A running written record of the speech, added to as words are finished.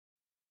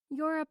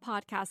You're a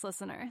podcast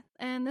listener,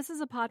 and this is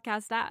a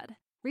podcast ad.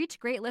 Reach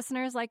great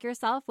listeners like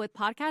yourself with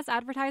podcast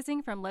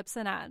advertising from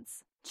Libsyn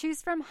Ads.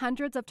 Choose from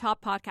hundreds of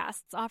top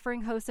podcasts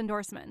offering host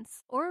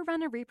endorsements, or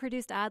run a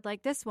reproduced ad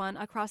like this one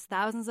across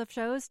thousands of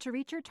shows to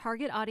reach your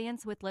target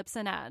audience with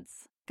Libsyn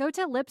Ads. Go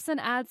to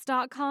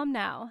libsynads.com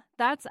now.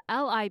 That's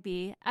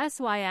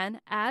LIBSYN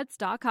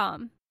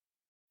ads.com.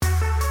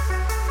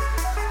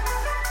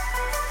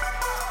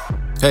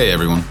 Hey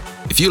everyone.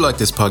 If you like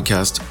this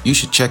podcast, you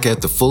should check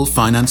out the full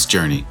finance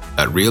journey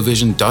at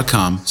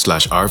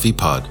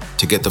realvision.com/RVPod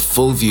to get the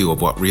full view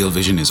of what Real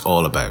Vision is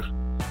all about.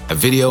 A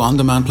video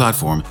on-demand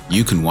platform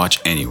you can watch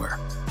anywhere.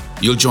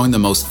 You'll join the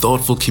most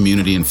thoughtful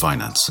community in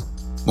finance.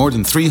 More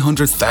than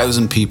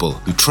 300,000 people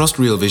who trust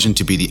Real Vision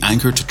to be the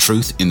anchor to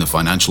truth in the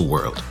financial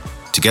world.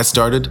 To get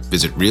started,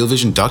 visit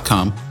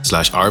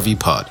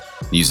realvision.com/RVPod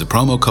and use the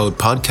promo code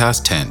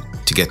podcast10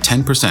 to get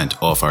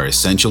 10% off our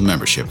essential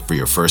membership for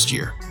your first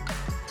year.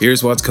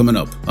 Here's what's coming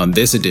up on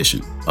this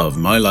edition of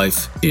My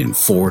Life in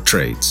 4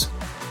 Trades.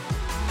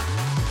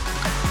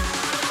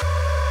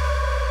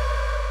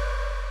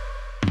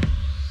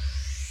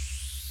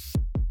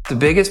 The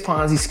biggest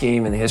Ponzi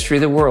scheme in the history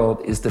of the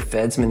world is the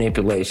Fed's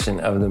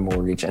manipulation of the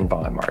mortgage and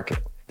bond market.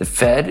 The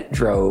Fed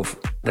drove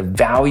the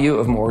value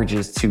of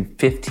mortgages to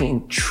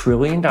 $15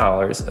 trillion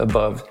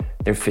above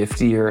their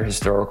 50-year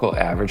historical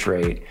average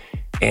rate.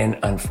 And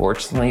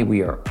unfortunately,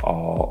 we are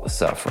all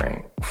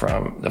suffering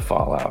from the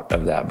fallout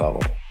of that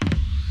bubble.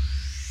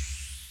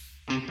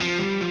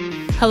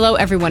 Hello,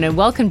 everyone, and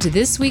welcome to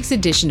this week's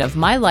edition of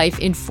My Life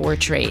in 4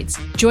 Trades.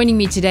 Joining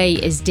me today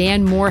is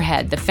Dan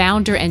Morehead, the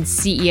founder and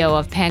CEO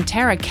of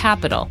Pantera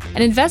Capital,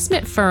 an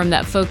investment firm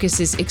that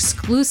focuses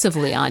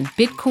exclusively on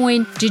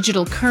Bitcoin,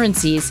 digital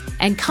currencies,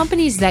 and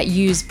companies that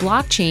use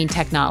blockchain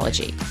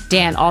technology.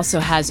 Dan also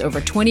has over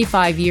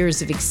 25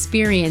 years of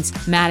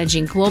experience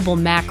managing global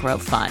macro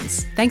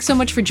funds. Thanks so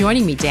much for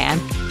joining me, Dan.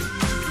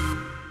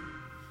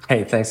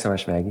 Hey, thanks so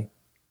much, Maggie.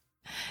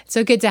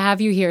 So good to have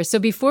you here. So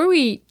before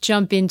we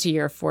jump into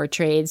your 4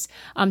 trades,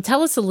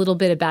 tell us a little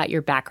bit about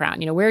your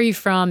background. Where are you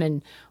from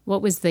and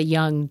what was the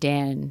young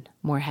Dan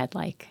Morehead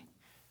like?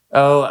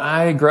 Oh,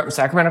 I grew up in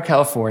Sacramento,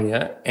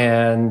 California,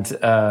 and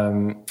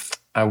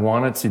I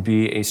wanted to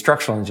be a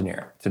structural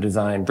engineer to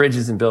design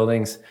bridges and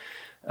buildings.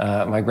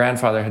 My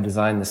grandfather had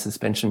designed the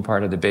suspension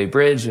part of the Bay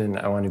Bridge, and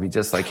I wanted to be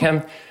just like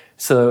him.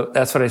 So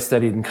that's what I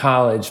studied in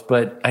college,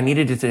 but I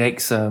needed to take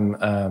some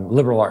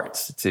liberal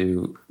arts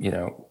to,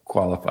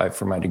 qualify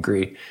for my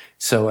degree.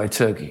 So I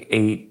took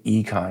 8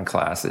 econ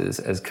classes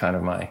as kind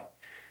of my,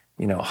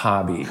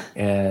 hobby.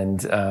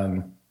 And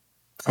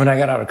when I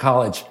got out of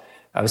college,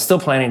 I was still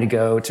planning to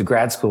go to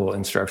grad school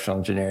in structural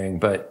engineering,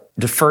 but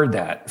deferred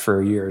that for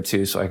a year or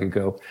two so I could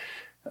go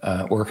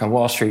work on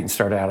Wall Street and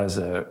start out as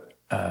a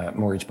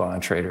mortgage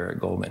bond trader at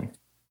Goldman.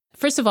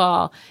 First of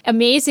all,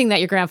 amazing that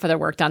your grandfather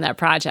worked on that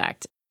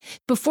project.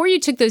 Before you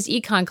took those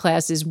econ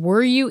classes,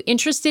 were you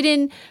interested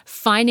in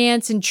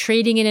finance and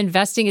trading and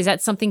investing? Is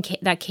that something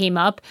that came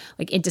up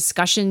like in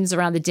discussions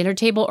around the dinner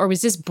table, or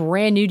was this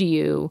brand new to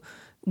you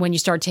when you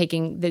started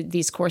taking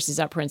these courses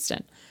at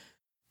Princeton?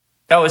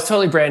 Oh, it was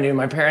totally brand new.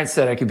 My parents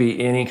said I could be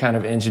any kind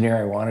of engineer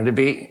I wanted to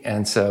be.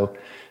 And so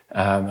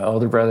my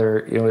older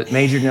brother,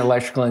 majored in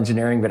electrical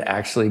engineering, but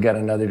actually got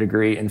another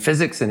degree in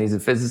physics, and he's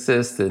a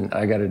physicist. And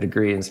I got a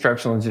degree in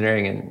structural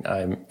engineering, and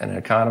I'm an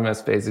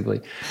economist,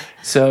 basically.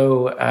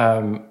 So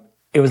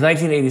it was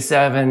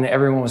 1987.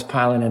 Everyone was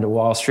piling into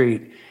Wall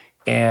Street,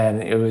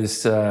 and it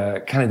was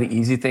kind of the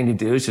easy thing to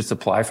do is just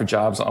apply for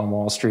jobs on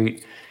Wall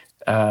Street.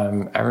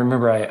 I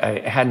remember I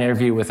had an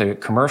interview with a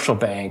commercial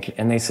bank,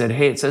 and they said,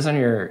 "Hey, it says on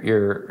your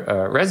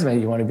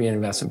resume you want to be an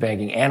investment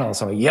banking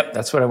analyst." I'm like, "Yep,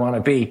 that's what I want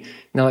to be." And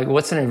they're like,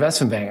 "What's an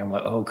investment bank?" I'm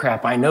like, "Oh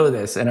crap, I know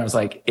this." And I was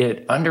like,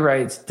 "It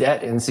underwrites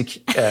debt and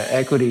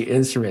equity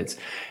instruments."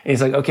 And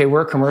he's like, "Okay, we're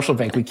a commercial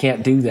bank. We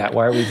can't do that.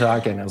 Why are we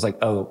talking?" And I was like,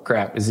 "Oh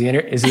crap, is the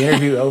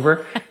interview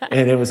over?"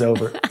 And it was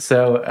over.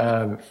 So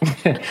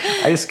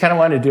I just kind of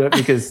wanted to do it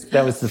because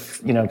that was the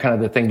kind of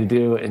the thing to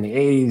do in the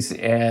 80s.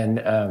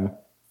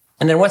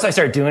 And then once I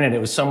started doing it, it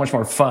was so much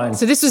more fun.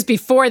 So this was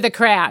before the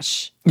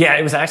crash. Yeah,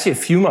 it was actually a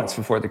few months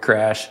before the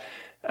crash.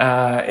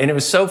 And it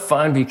was so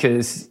fun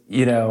because,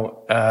 you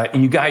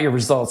got your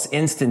results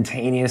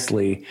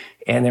instantaneously.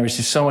 And there was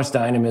just so much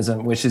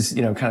dynamism, which is,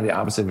 kind of the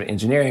opposite of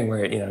engineering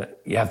where,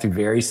 you have to be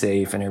very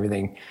safe and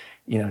everything,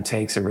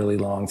 takes a really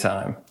long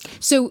time.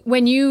 So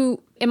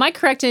am I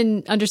correct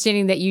in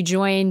understanding that you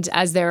joined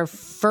as their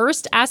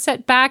first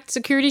asset-backed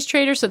securities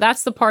trader? So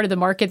that's the part of the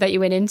market that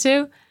you went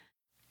into?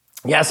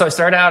 Yeah, so I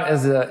started out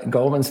as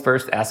Goldman's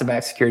first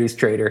asset-backed securities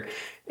trader,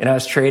 and I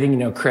was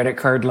trading, credit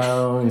card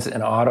loans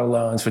and auto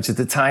loans, which at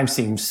the time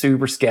seemed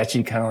super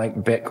sketchy, kind of like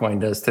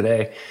Bitcoin does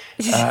today.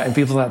 And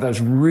people thought that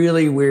was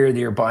really weird that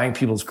you're buying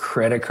people's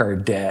credit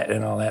card debt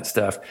and all that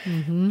stuff.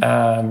 Mm-hmm.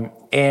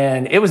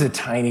 And it was a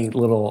tiny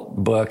little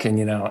book,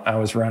 and I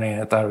was running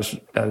it. I thought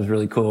that was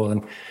really cool,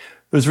 and it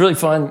was really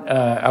fun.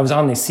 I was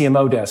on the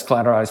CMO desk,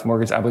 collateralized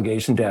mortgage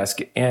obligation desk,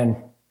 and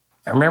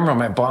I remember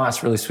my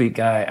boss, really sweet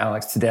guy,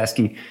 Alex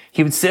Tedeschi,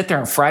 he would sit there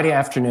on Friday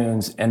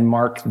afternoons and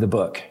mark the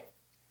book.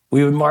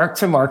 we would mark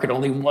to market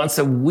only once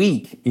a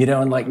week,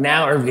 and like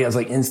now everybody has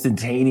like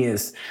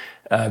instantaneous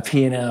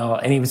P&L.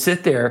 And he would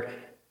sit there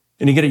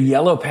and he'd get a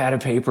yellow pad of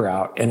paper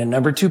out and a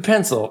number 2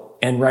 pencil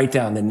and write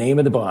down the name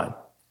of the bond,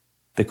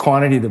 the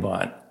quantity of the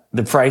bond,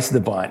 the price of the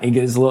bond. He'd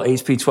get his little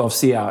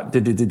HP12C out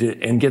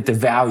and get the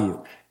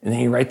value. And then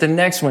he'd write the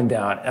next one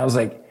down. And I was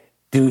like,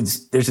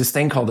 dudes, there's this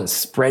thing called a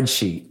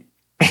spreadsheet,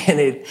 and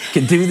it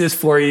can do this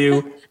for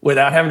you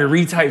without having to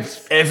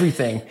retype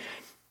everything.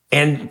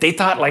 And they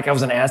thought like I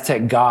was an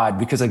Aztec god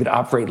because I could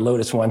operate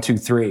Lotus 1, 2,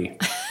 3.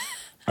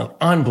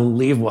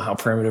 Unbelievable how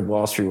primitive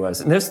Wall Street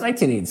was. And this was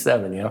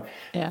 1987,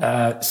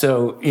 Yeah.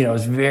 So, it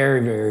was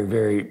very, very,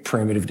 very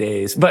primitive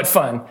days, but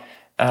fun,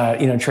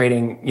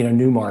 trading,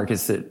 new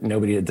markets that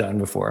nobody had done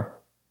before.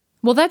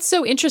 Well, that's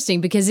so interesting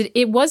because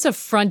it was a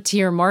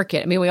frontier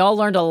market. I mean, we all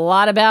learned a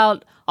lot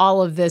about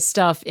all of this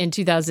stuff in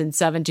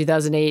 2007,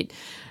 2008,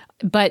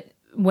 but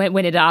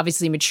when it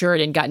obviously matured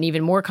and gotten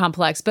even more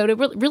complex, but it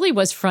really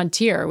was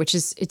frontier,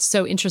 it's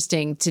so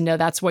interesting to know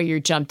that's where you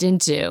jumped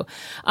into.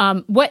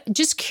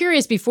 Just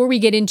curious, before we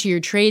get into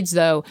your trades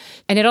though,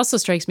 and it also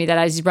strikes me that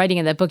as writing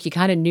in that book, you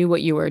kind of knew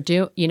what you were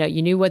doing,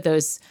 you knew what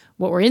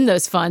were in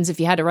those funds if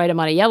you had to write them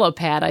on a yellow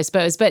pad, I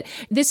suppose. But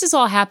this is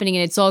all happening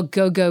and it's all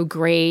go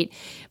great.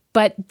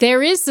 But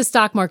there is the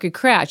stock market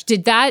crash.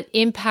 Did that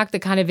impact the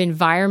kind of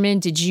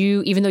environment? Did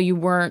you, even though you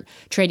weren't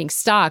trading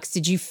stocks,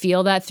 did you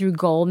feel that through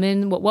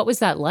Goldman? What was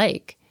that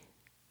like?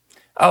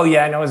 Oh,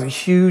 yeah. No, it was a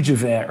huge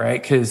event,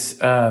 right? Because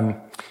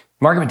market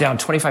went down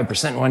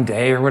 25% one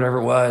day or whatever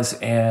it was.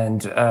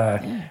 And,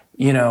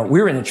 we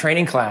were in a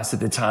training class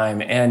at the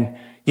time. And,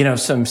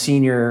 some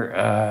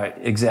senior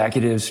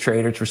executives,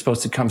 traders were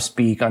supposed to come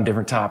speak on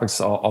different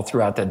topics all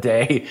throughout that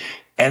day.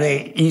 And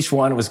each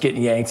one was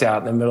getting yanked out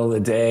in the middle of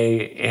the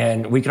day.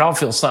 And we could all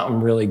feel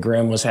something really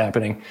grim was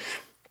happening.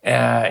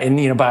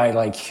 And by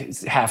like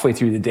halfway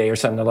through the day or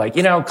something, they're like,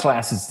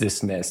 class is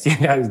dismissed. You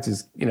got to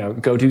just,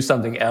 go do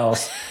something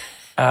else.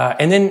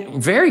 And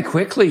then very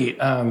quickly,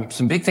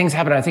 some big things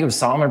happened. I think it was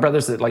Salomon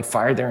Brothers that like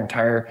fired their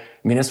entire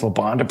municipal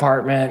bond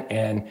department.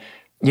 And,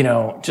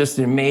 just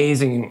an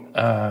amazing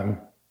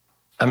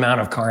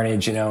amount of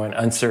carnage, and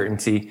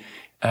uncertainty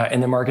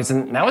in the markets.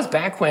 And that was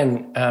back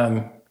when,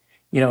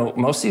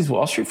 most of these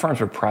Wall Street firms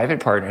were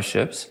private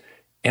partnerships.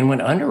 And when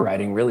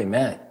underwriting really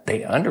meant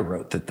they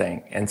underwrote the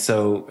thing. And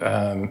so,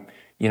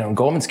 in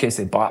Goldman's case,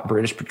 they bought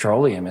British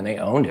Petroleum and they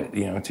owned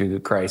it, through the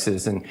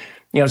crisis. And,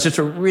 it's just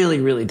a really,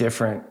 really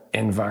different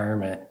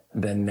environment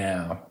than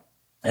now.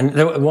 And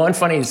the one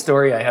funny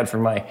story I had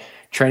from my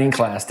training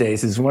class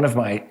days is one of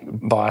my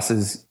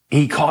bosses,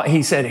 he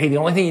said, hey, the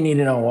only thing you need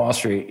to know on Wall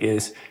Street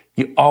is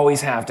you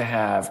always have to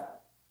have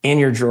in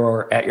your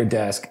drawer at your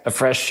desk a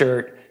fresh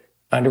shirt,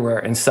 underwear,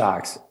 and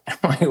socks. I'm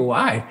like,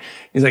 why?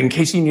 He's like, in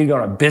case you need to go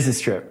on a business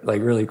trip,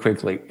 like really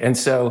quickly. And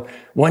so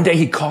one day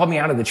he called me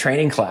out of the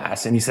training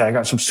class and he said, I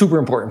got some super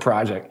important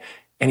project.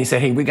 And he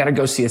said, hey, we got to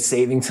go see a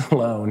savings and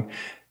loan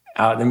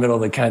out in the middle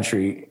of the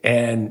country.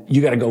 And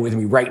you got to go with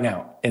me right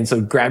now. And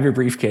so grab your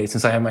briefcase.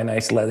 Since I have my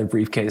nice leather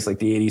briefcase, like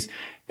the 80s.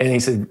 And he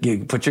said,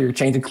 you put your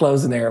change of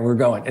clothes in there and we're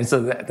going. And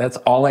so that's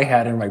all I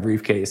had in my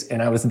briefcase.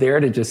 And I was there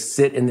to just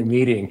sit in the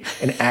meeting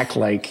and act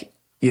like,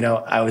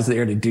 I was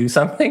there to do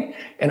something.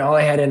 And all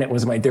I had in it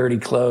was my dirty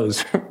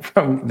clothes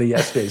from the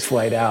yesterday's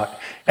flight out.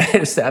 And I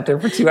just sat there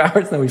for 2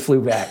 hours and then we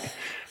flew back.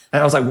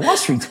 And I was like, Wall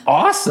Street's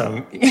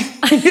awesome. You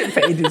get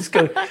paid to just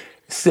go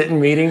sit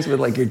in meetings with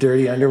like your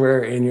dirty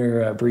underwear in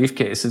your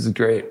briefcase. This is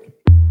great.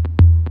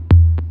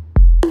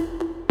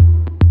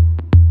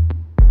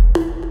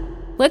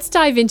 Let's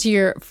dive into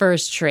your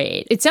first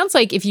trade. It sounds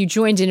like if you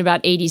joined in about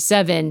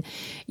 87,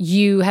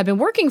 you have been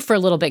working for a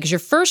little bit because your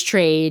first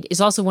trade is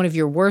also one of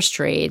your worst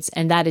trades,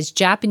 and that is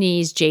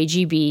Japanese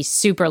JGB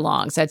super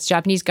longs. That's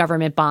Japanese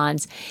government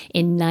bonds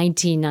in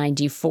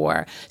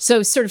 1994.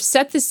 So sort of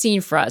set the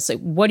scene for us. Like,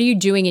 what are you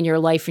doing in your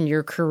life and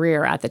your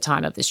career at the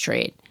time of this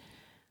trade?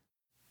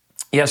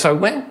 Yeah, so I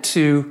went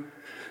to,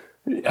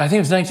 I think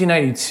it was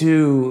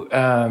 1992,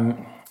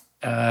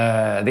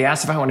 they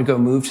asked if I want to go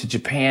move to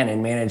Japan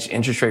and manage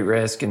interest rate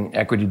risk and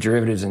equity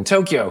derivatives in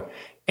Tokyo.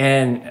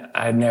 And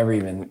I'd never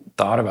even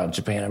thought about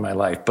Japan in my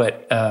life,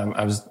 but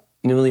I was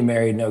newly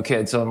married, no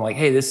kids. So I'm like,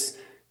 hey, this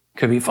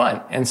could be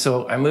fun. And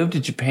so I moved to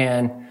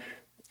Japan,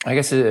 I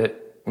guess late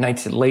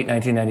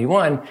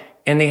 1991,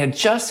 and they had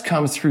just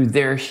come through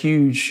their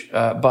huge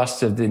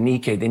bust of the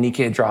Nikkei. The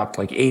Nikkei had dropped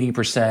like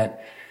 80%.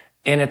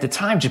 And at the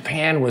time,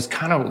 Japan was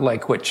kind of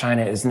like what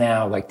China is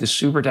now, like the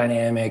super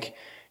dynamic,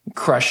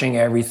 crushing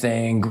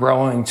everything,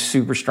 growing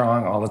super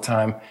strong all the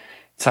time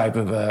type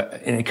of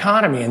an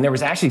economy. And there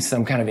was actually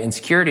some kind of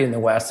insecurity in the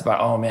West about,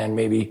 oh man,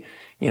 maybe,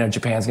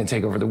 Japan's going to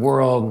take over the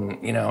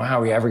world. And, how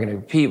are we ever going to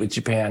compete with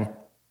Japan?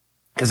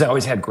 Because they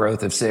always had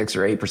growth of 6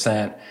 or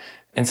 8%.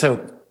 And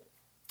so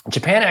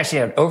Japan actually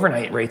had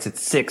overnight rates at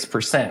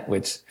 6%,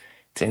 which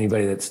to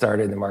anybody that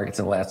started in the markets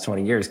in the last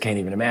 20 years can't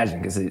even imagine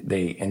because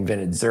they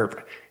invented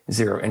ZIRP,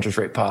 zero interest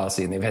rate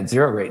policy, and they've had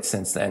zero rates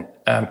since then.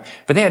 But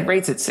they had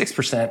rates at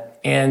 6%,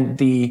 and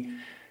the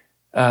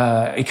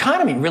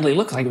economy really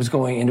looked like it was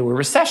going into a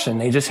recession.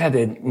 They just had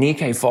the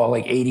Nikkei fall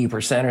like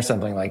 80% or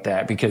something like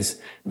that because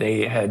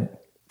they had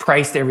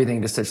priced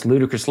everything to such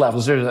ludicrous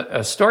levels. There's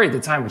a story at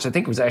the time, which I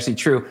think was actually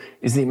true,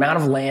 is the amount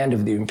of land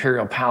of the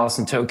Imperial Palace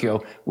in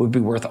Tokyo would be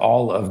worth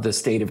all of the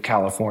state of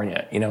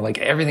California. Like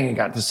everything had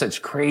got to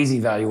such crazy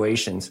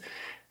valuations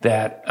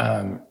that,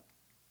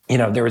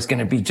 there was going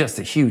to be just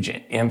a huge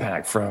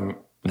impact from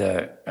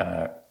the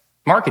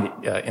market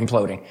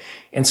imploding.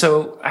 And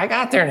so I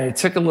got there and it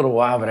took a little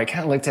while, but I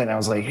kind of looked at it and I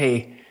was like,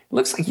 hey,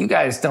 looks like you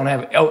guys don't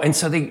have, and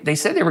so they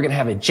said they were going to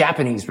have a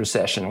Japanese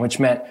recession, which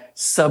meant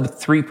sub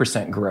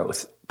 3%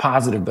 growth,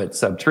 positive, but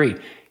sub 3.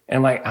 And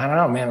I'm like, I don't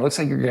know, man, it looks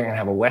like you're going to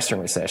have a Western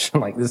recession.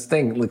 Like this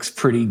thing looks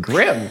pretty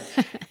grim.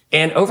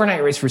 And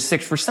overnight rates were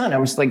 6%.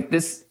 I'm just like,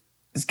 this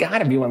has got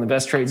to be one of the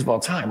best trades of all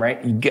time, right?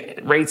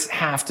 Rates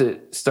have to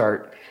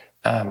start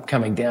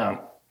coming down.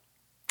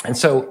 And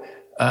so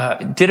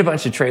did a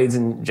bunch of trades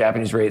in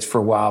Japanese rates for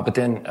a while, but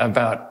then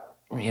about,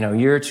 a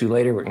year or two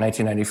later,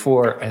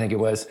 1994, I think it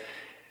was,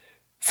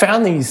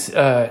 found these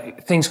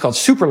things called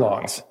super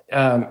longs.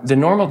 The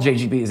normal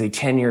JGB is a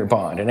 10-year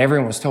bond, and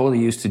everyone was totally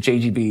used to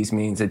JGBs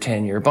means a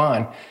 10-year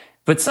bond.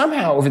 But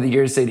somehow over the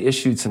years, they'd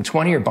issued some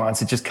 20-year bonds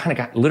that just kind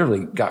of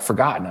literally got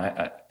forgotten.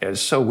 It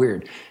was so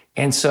weird.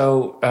 And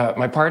so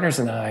my partners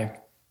and I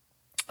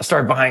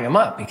started buying them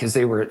up because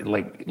they were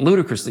like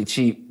ludicrously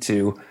cheap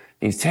to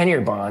these 10-year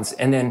bonds.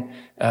 And then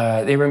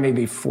they were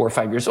maybe 4 or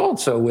 5 years old.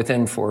 So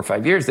within 4 or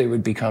 5 years, they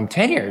would become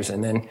 10 years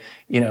and then,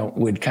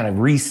 would kind of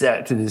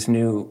reset to this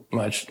new,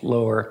 much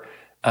lower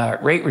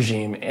rate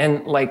regime.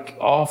 And like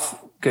all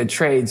good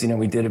trades,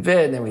 we did a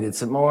bit and then we did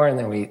some more. And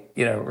then we,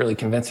 really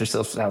convinced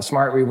ourselves how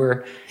smart we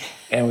were.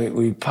 And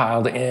we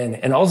piled in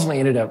and ultimately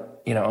ended up,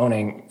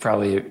 owning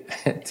probably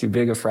too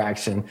big a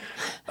fraction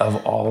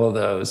of all of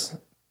those.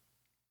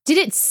 Did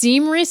it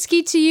seem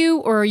risky to you,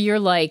 or you're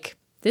like,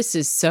 this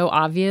is so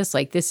obvious,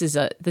 like this is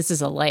a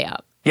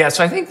layup? Yeah,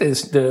 so I think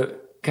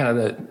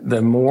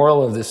the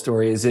moral of the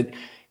story is it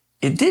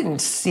didn't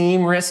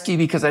seem risky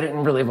because I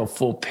didn't really have a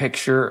full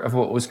picture of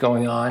what was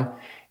going on,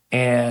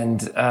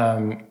 and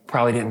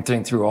probably didn't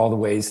think through all the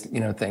ways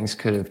things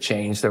could have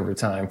changed over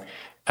time.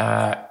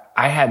 I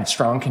had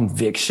strong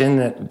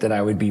conviction that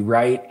I would be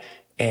right.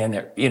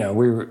 And, we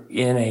were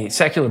in a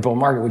secular bull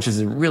market, which is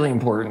a really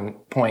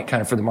important point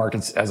kind of for the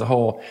markets as a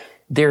whole.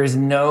 There is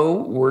no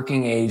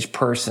working age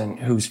person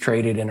who's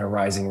traded in a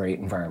rising rate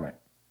environment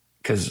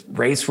because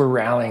rates were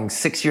rallying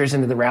 6 years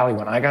into the rally.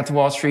 When I got to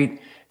Wall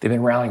Street, they've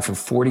been rallying for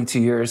 42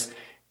 years.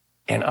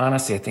 And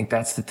honestly, I think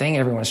that's the thing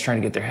everyone's trying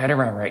to get their head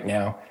around right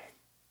now,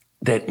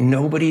 that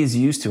nobody is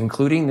used to,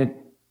 including the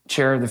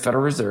chair of the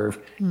Federal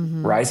Reserve,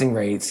 rising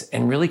rates,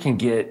 and really can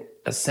get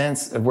a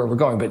sense of where we're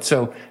going. But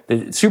so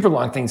the super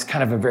long thing is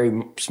kind of a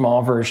very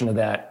small version of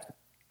that.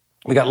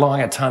 We got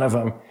long a ton of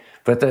them.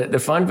 But the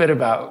fun bit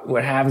about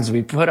what happens,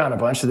 we put on a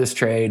bunch of this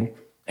trade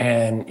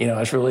and, I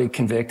was really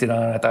convicted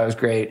on it. I thought it was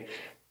great.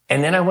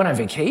 And then I went on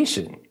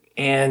vacation.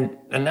 And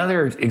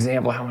another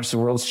example of how much the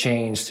world's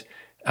changed.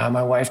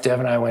 My wife, Deb,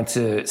 and I went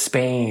to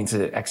Spain,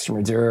 to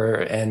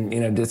Extremadura, and,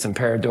 did some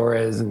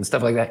Paradores and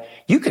stuff like that.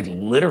 You could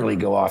literally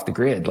go off the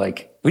grid.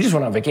 Like, we just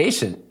went on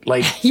vacation.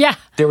 Like,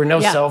 there were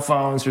no cell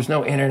phones. There's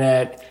no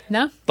internet.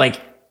 No.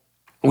 Like,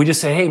 we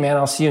just say, hey, man,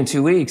 I'll see you in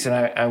 2 weeks. And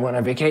I went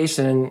on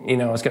vacation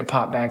and, I was going to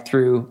pop back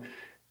through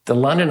the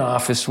London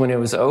office when it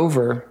was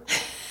over.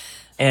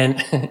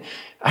 And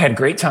I had a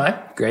great time.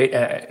 Great.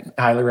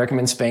 Highly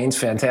recommend Spain's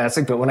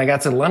fantastic. But when I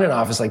got to the London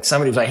office, like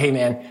somebody was like, hey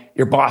man,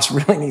 your boss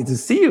really needs to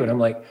see you. And I'm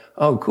like,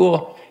 oh,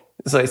 cool.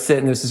 So I sit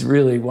and there's this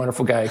really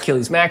wonderful guy,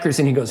 Achilles Macros,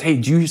 and he goes, hey,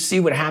 do you see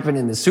what happened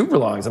in the super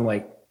longs? I'm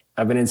like,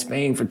 I've been in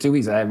Spain for 2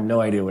 weeks. I have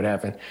no idea what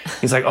happened.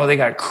 He's like, oh, they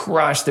got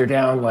crushed. They're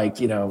down like,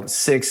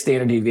 6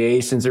 standard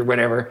deviations or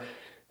whatever.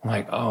 I'm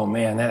like, oh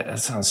man, that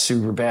sounds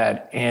super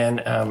bad. And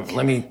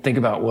let me think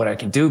about what I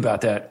can do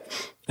about that.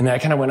 And then I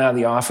kind of went out of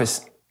the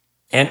office.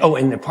 And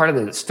the part of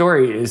the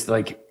story is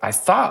like, I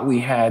thought we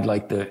had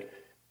like the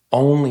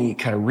only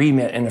kind of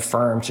remit in the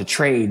firm to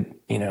trade,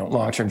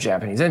 long-term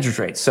Japanese interest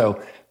rates.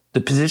 So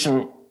the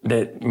position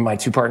that my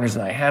two partners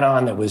and I had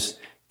on that was,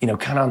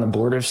 kind of on the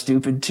border of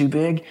stupid, too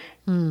big,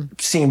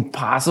 seemed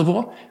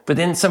possible. But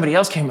then somebody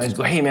else came and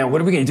go, hey man,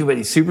 what are we going to do about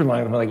these super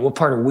longs? I'm like, what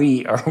part of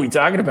we are we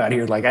talking about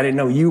here? Like, I didn't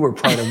know you were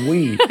part of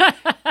we.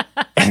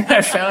 And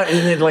I found, and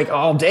then like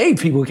all day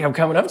people kept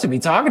coming up to me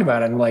talking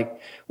about it. I'm like,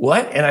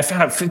 what? And I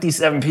found out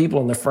 57 people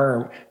in the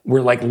firm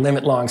were like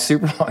limit long,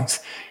 super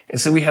longs.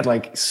 And so we had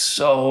like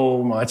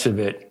so much of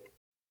it.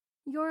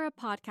 You're a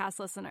podcast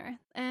listener,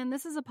 and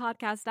this is a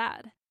podcast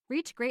ad.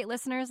 Reach great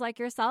listeners like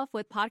yourself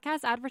with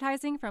podcast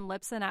advertising from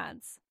Libsyn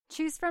Ads.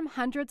 Choose from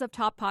hundreds of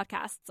top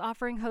podcasts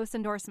offering host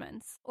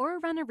endorsements, or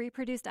run a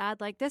reproduced ad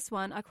like this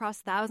one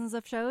across thousands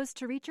of shows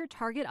to reach your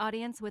target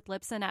audience with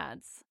Libsyn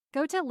Ads.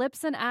 Go to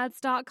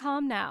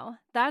libsynads.com now.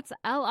 That's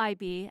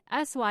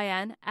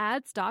LIBSYN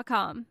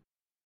ads.com.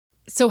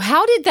 So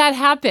how did that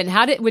happen?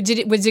 Was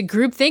it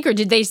groupthink, or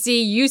did they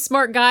see you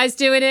smart guys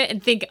doing it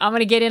and think, I'm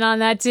going to get in on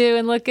that too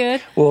and look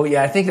good? Well,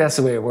 yeah, I think that's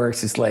the way it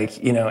works. It's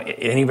like,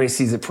 anybody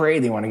sees a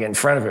parade, they want to get in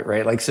front of it,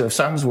 right? Like, so if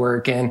something's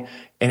working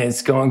and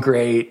it's going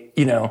great,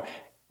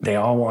 they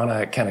all want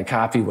to kind of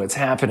copy what's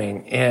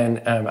happening. And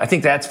I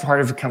think that's part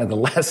of kind of the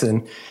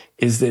lesson,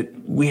 is that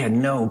we had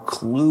no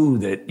clue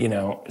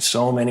that,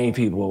 so many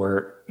people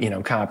were,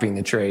 copying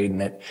the trade,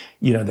 and that,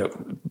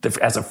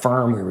 as a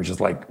firm, we were just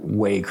like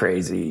way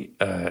crazy,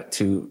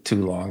 too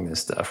long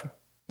this stuff.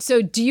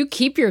 So do you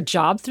keep your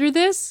job through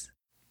this?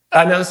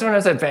 No, this one I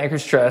was at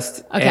Bankers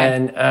Trust. Okay.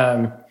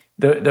 And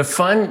the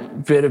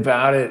fun bit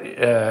about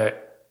it,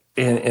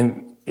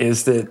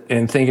 is that,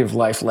 and think of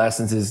life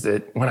lessons, is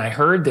that when I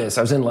heard this,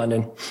 I was in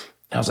London.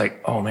 I was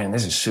like, oh man,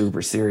 this is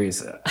super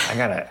serious. I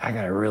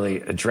gotta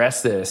really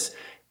address this.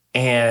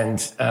 And,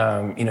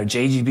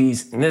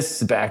 JGBs, and this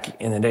is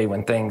back in the day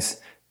when things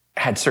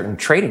had certain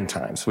trading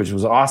times, which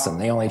was awesome.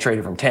 They only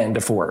traded from 10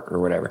 to 4 or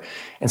whatever.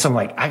 And so I'm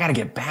like, I gotta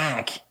get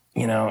back,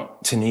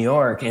 to New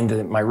York,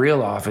 into my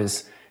real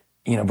office,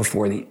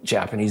 before the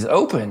Japanese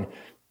Open.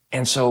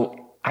 And so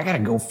I gotta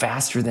go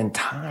faster than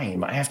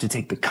time. I have to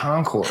take the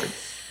Concorde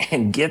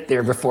and get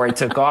there before I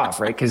took off,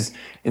 right? Because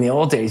in the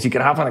old days, you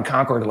could hop on a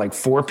Concorde at like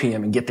 4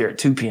 p.m. and get there at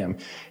 2 p.m.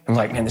 I'm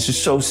like, man, this is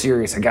so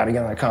serious. I got to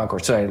get on the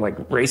Concorde. So I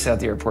raced out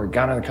the airport,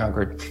 got on the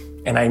Concorde,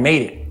 and I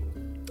made it.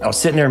 I was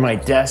sitting there at my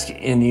desk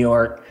in New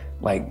York,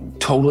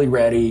 totally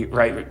ready,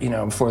 right,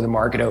 before the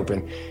market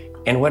opened.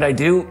 And what I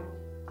do,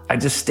 I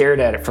just stared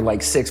at it for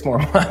 6 more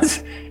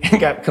months and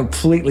got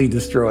completely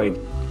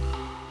destroyed.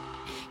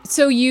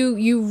 So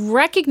you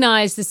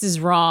recognize this is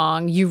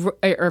wrong, you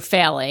are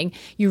failing.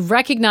 You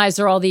recognize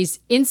there's all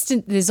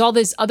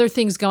this other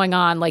things going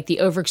on, like the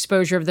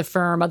overexposure of the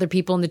firm, other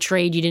people in the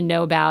trade you didn't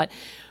know about.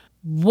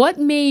 What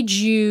made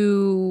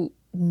you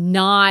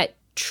not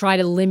try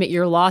to limit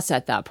your loss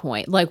at that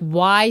point?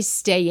 Why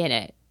stay in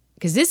it?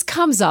 Because this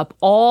comes up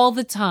all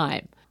the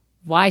time.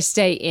 Why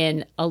stay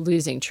in a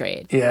losing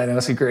trade? Yeah,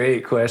 that's a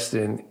great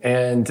question.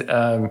 And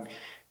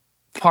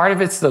part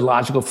of it's the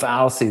logical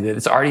fallacy that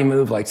it's already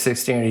moved 6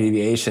 standard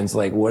deviations.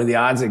 What are the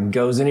odds it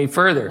goes any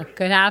further? It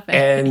could happen.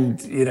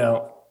 And,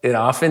 it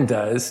often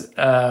does.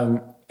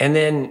 And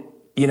then,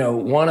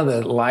 one of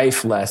the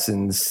life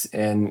lessons,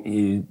 and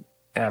you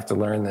have to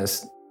learn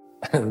this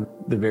the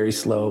very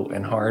slow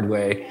and hard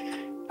way,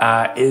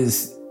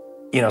 is,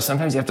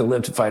 sometimes you have to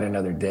live to fight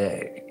another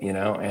day,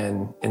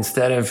 and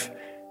instead of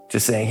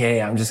just saying,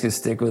 hey, I'm just going to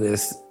stick with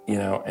this,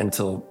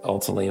 until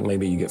ultimately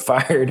maybe you get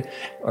fired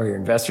or your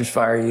investors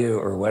fire you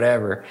or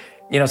whatever.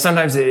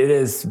 Sometimes it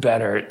is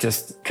better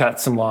just cut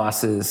some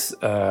losses.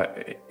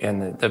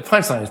 And the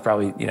punchline is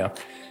probably,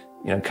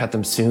 cut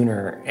them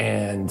sooner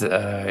and,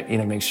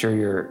 make sure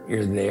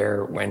you're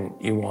there when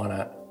you want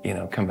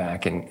to, come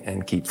back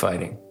and keep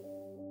fighting.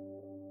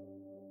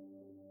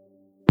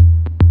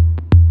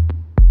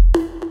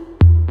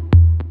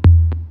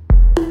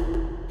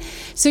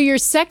 So your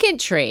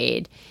second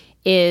trade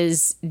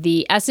is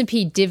the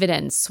S&P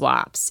dividend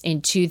swaps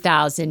in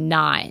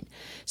 2009.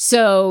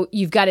 So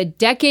you've got a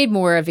decade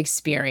more of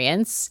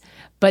experience,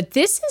 but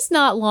this is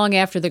not long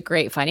after the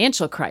great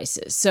financial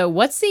crisis. So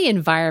what's the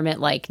environment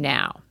like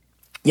now?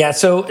 Yeah,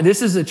 so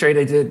this is a trade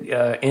I did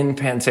in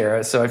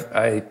Pantera. So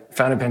I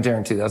founded Pantera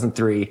in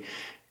 2003.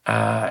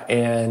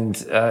 And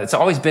it's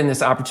always been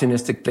this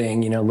opportunistic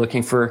thing,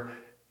 looking for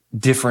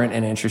different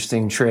and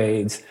interesting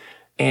trades.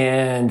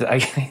 And I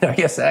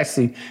guess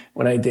actually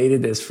when I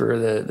dated this for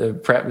the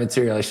prep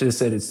material, I should have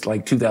said it's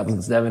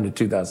 2007 to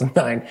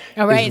 2009.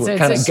 Oh, right. So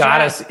kind of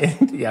got us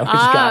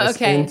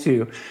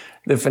into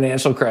the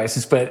financial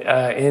crisis. But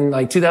in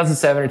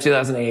 2007 or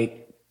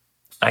 2008,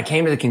 I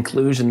came to the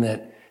conclusion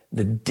that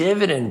the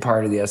dividend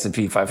part of the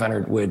S&P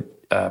 500 would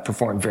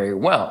perform very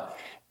well.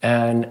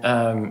 And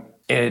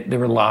there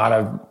were a lot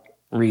of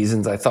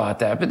reasons I thought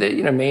that, but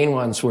the main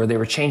ones were they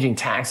were changing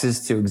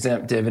taxes to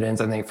exempt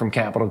dividends, I think, from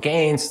capital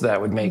gains. So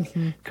that would make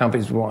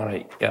companies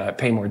want to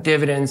pay more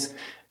dividends.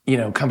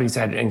 Companies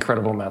had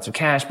incredible amounts of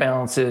cash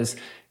balances,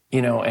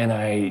 and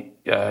I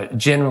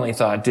generally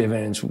thought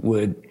dividends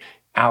would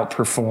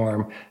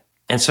outperform.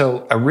 And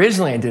so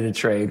originally I did a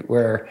trade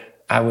where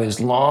I was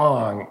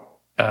long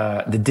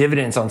the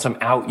dividends on some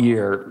out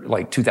year,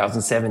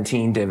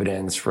 2017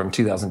 dividends from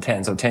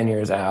 2010, so 10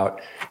 years out,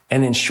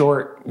 and then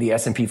short the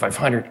S&P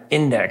 500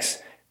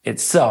 index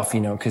itself,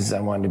 because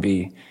I wanted to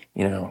be,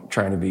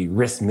 trying to be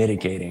risk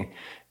mitigating.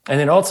 And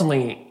then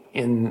ultimately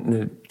in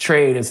the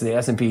trade, as the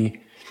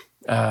S&P,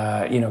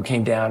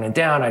 came down and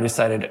down, I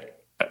decided,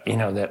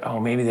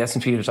 that, maybe the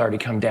S&P has already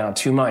come down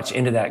too much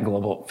into that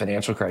global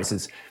financial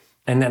crisis.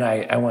 And then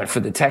I went for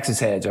the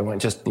Texas hedge. I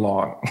went just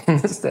long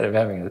instead of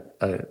having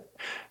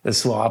the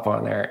swap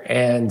on there.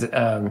 And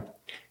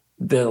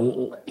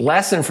the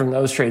lesson from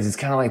those trades is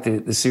kind of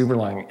like the super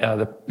long.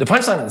 The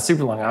punchline of the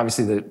super long,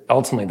 obviously,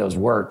 ultimately those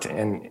worked.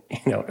 And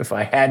if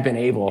I had been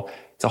able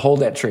to hold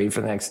that trade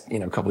for the next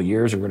couple of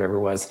years or whatever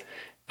it was,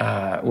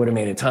 would have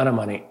made a ton of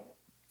money.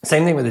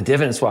 Same thing with the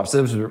dividend swaps.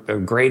 This was a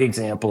great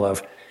example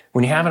of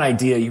when you have an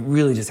idea, you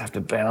really just have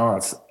to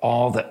balance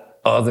all the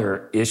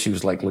other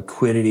issues like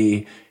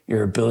liquidity,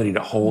 your ability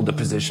to hold the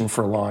position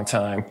for a long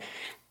time.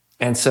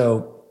 And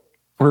so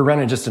we're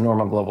running just a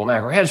normal global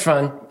macro hedge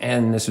fund,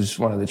 and this was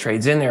one of the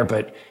trades in there,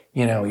 but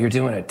you're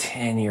doing a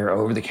 10-year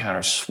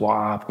over-the-counter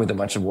swap with a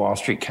bunch of Wall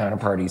Street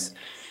counterparties.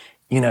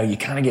 You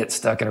kind of get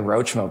stuck in a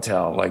roach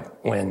motel,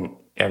 like when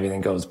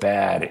everything goes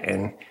bad.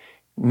 And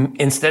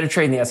instead of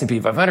trading the S&P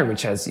 500,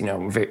 which has,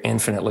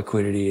 infinite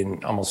liquidity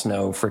and almost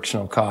no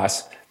frictional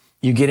costs,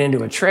 you get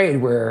into a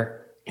trade where,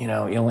 you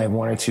only have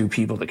one or two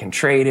people that can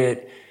trade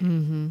it.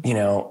 Mm-hmm.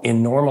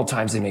 In normal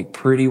times, they make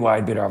pretty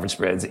wide bid-offer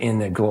spreads. In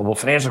the global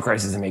financial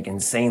crisis, they make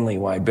insanely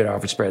wide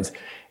bid-offer spreads.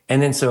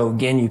 And then so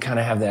again, you kind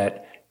of have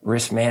that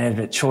risk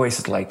management choice.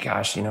 It's like,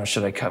 gosh,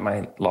 should I cut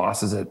my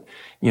losses at,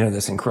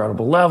 this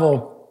incredible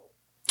level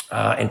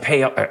and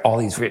pay all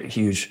these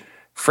huge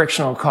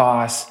frictional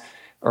costs?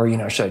 Or,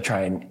 should I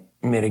try and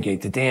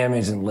mitigate the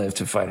damage and live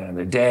to fight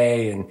another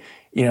day?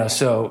 And,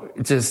 so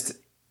just,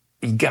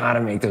 you got to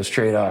make those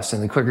trade-offs,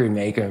 and the quicker you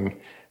make them,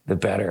 the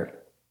better.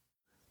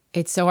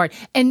 It's so hard.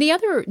 And the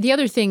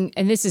other thing,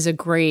 and this is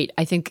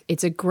I think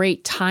it's a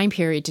great time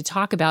period to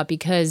talk about,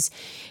 because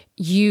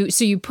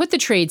you put the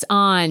trades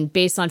on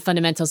based on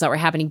fundamentals that were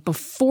happening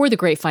before the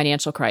great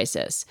financial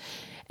crisis.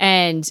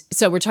 And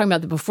so we're talking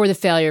about before the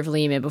failure of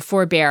Lehman,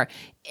 before Bear.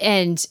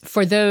 And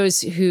for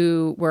those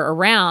who were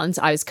around,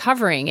 I was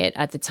covering it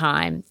at the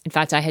time. In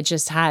fact, I had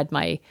just had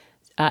my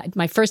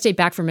first day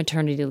back from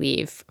maternity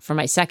leave for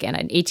my second,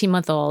 an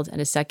 18-month-old and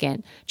a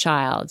second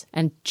child.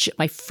 And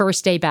my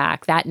first day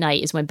back, that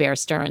night is when Bear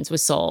Stearns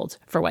was sold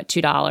for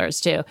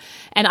 $2 too.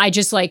 And I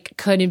just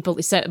couldn't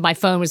believe, so my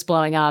phone was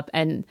blowing up.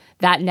 And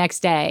that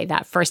next day,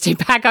 that first day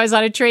back, I was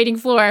on a trading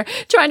floor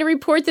trying to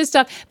report this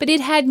stuff, but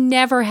it had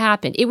never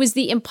happened. It was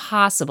the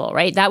impossible,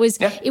 right?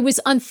 It was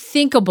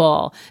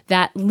unthinkable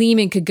that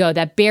Lehman could go,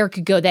 that Bear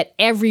could go, that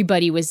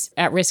everybody was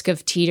at risk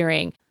of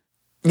teetering.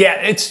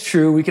 Yeah, it's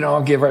true. We can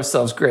all give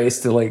ourselves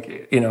grace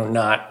to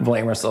not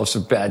blame ourselves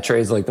for bad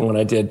trades like the one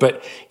I did.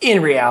 But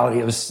in reality,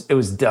 it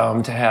was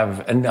dumb to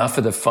have enough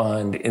of the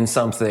fund in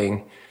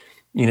something,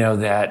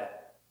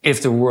 that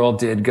if the world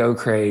did go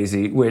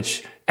crazy,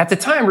 which at the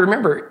time,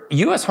 remember,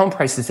 U.S. home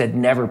prices had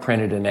never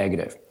printed a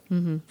negative.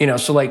 Mm-hmm.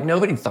 So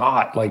nobody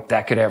thought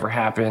that could ever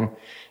happen.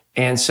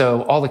 And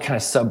so all the kind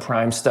of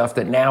subprime stuff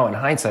that now in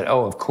hindsight,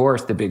 of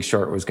course the Big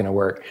Short was going to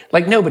work.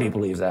 Nobody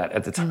believed that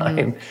at the time.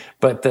 Mm-hmm.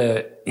 But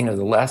the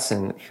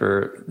lesson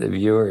for the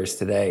viewers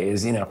today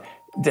is,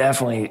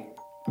 definitely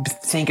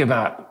think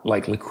about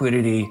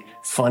liquidity,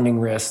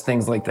 funding risks,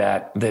 things like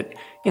that,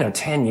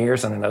 10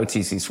 years on an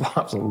OTC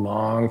swap is a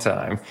long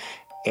time,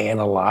 and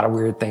a lot of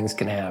weird things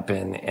can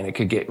happen, and it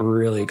could get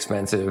really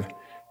expensive,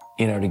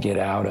 to get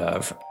out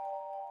of.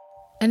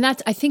 And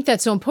I think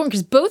that's so important,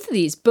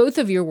 because both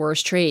of your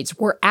worst trades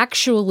were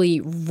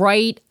actually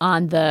right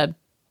on the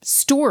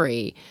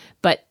story,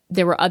 but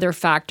there were other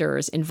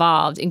factors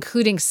involved,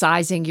 including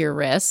sizing your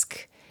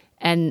risk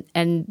and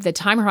the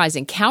time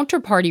horizon.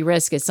 Counterparty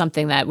risk is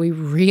something that we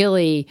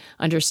really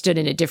understood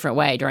in a different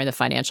way during the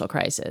financial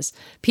crisis.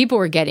 People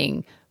were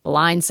getting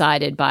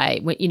blindsided by,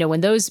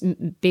 when those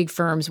big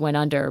firms went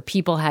under,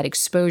 people had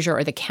exposure,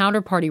 or the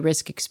counterparty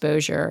risk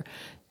exposure,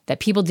 that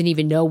people didn't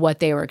even know what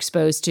they were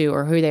exposed to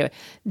or who they were.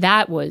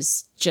 That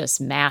was just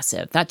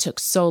massive. That took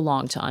so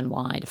long to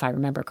unwind, if I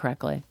remember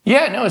correctly.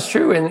 Yeah, no, it's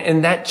true.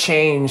 And that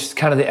changed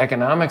kind of the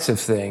economics of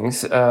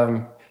things.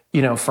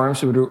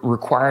 Firms would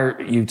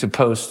require you to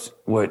post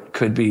what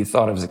could be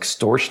thought of as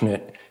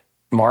extortionate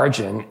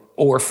margin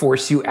or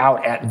force you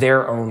out at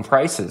their own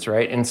prices,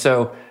 right? And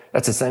so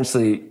that's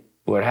essentially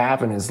what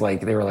happened is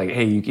they were like,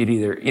 hey, you could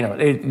either,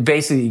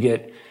 basically you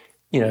get,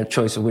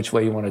 choice of which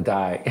way you want to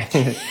die.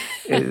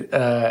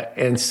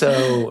 And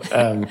so,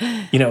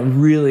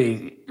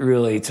 really,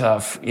 really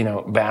tough,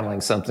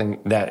 battling something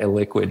that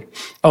illiquid.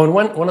 Oh, and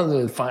one of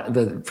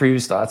the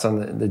previous thoughts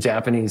on the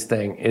Japanese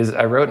thing is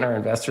I wrote in our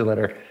investor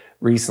letter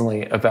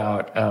recently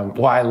about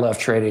why I love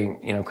trading,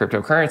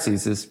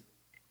 cryptocurrencies is,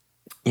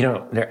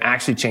 they're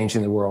actually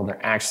changing the world.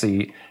 They're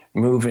actually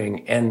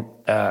moving. And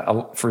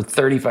for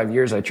 35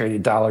 years, I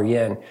traded dollar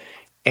yen.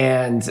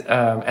 And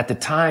at the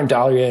time,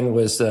 dollar yen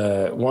was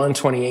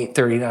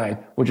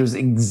 128.39, which was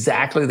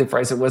exactly the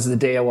price it was the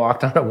day I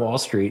walked onto Wall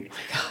Street.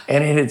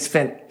 And it had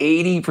spent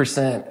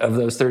 80% of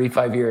those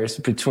 35 years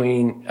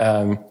between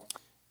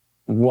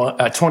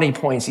 20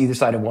 points either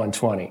side of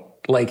 120.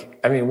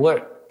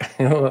 What?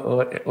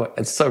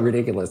 It's so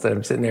ridiculous that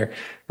I'm sitting there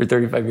for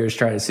 35 years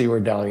trying to see where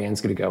dollar yen's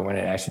going to go when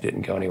it actually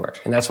didn't go anywhere.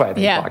 And that's why I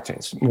think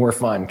blockchain's more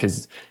fun,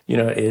 because,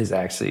 it is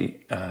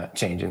actually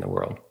changing the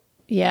world.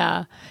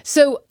 Yeah.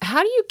 So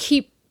how do you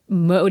keep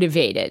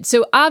motivated?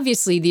 So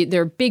obviously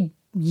there are big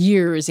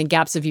years and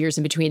gaps of years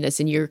in between this,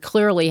 and you're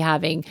clearly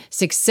having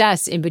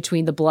success in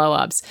between the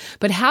blowups.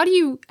 But how do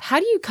you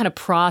kind of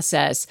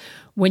process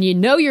when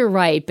you're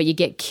right, but you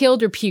get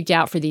killed or puked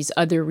out for these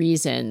other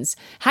reasons?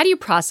 How do you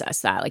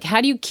process that?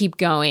 How do you keep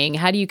going?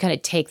 How do you kind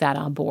of take that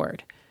on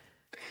board?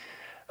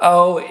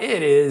 Oh,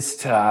 it is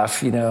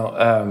tough.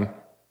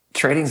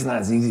 Trading's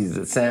not as easy as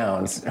it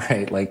sounds,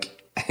 right?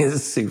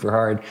 is super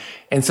hard.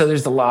 And so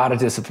there's a lot of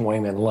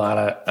disappointment, a lot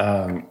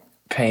of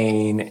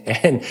pain.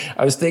 And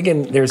I was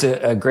thinking there's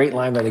a great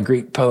line by the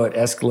Greek poet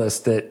Aeschylus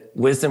that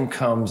wisdom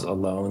comes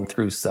alone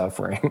through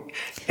suffering.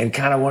 And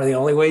kind of one of the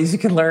only ways you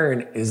can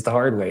learn is the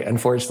hard way,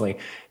 unfortunately.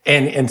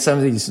 And some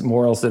of these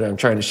morals that I'm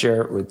trying to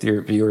share with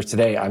your viewers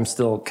today, I'm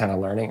still kind of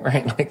learning,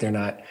 right? Like they're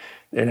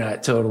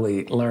not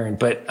totally learned.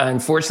 But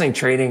unfortunately,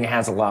 trading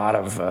has a lot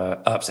of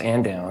ups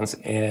and downs.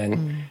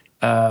 And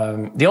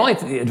the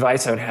only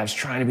advice I would have is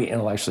trying to be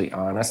intellectually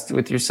honest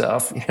with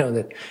yourself,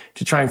 that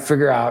to try and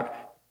figure out,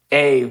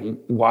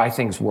 why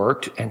things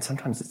worked. And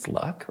sometimes it's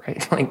luck,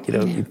 right? Like,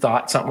 you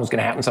thought something was going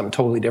to happen, something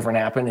totally different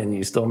happened, and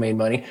you still made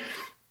money.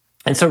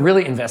 And so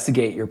really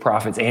investigate your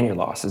profits and your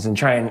losses and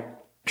try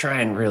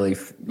and really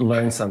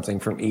learn something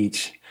from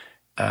each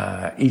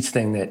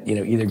thing that,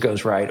 either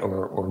goes right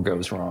or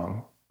goes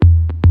wrong.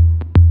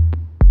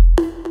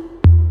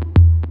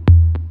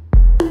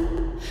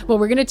 Well,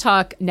 we're going to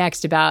talk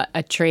next about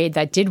a trade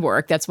that did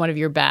work. That's one of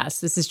your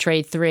best. This is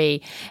trade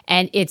 3,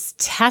 and it's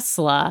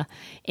Tesla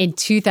in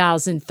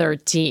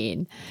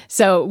 2013.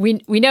 So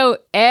we know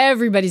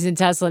everybody's in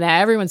Tesla now.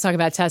 Everyone's talking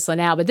about Tesla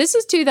now, but this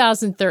is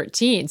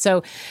 2013.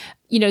 So,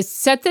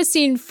 set the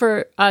scene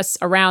for us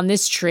around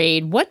this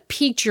trade. What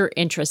piqued your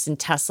interest in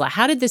Tesla?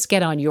 How did this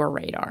get on your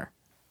radar?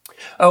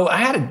 Oh, I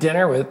had a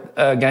dinner with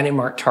a guy named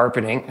Mark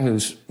Tarpenning,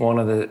 who's one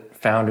of the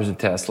founders of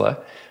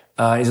Tesla.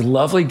 He's a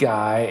lovely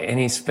guy, and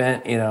he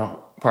spent,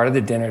 part of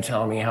the dinner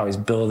telling me how he's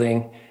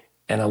building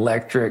an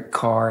electric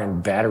car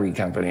and battery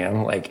company.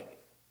 I'm like,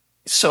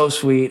 so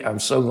sweet. I'm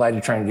so glad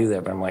you're trying to do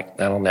that. But I'm like,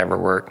 that'll never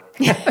work.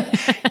 And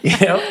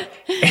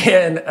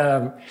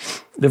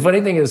the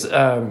funny thing is,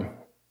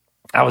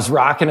 I was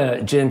rocking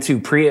a Gen 2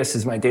 Prius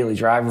as my daily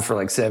driver for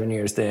like 7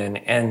 years then.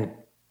 And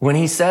when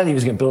he said he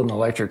was going to build an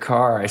electric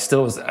car, I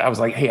was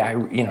like, hey, I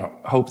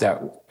hope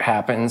that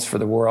happens for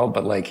the world.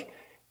 But like,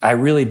 I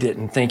really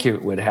didn't think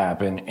it would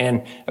happen.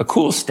 And a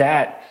cool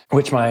stat,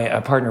 which my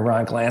partner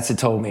Ron Glantz had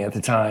told me at the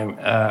time,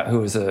 who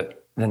was a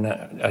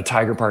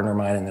Tiger partner of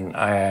mine and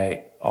an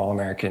II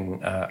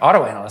All-American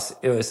auto analyst,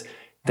 it was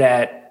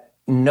that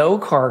no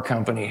car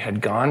company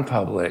had gone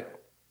public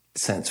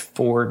since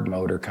Ford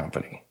Motor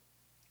Company.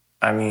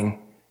 I mean,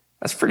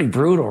 that's pretty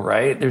brutal,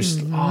 right?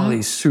 There's all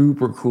these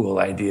super cool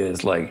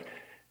ideas like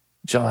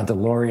John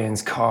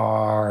DeLorean's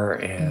car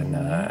and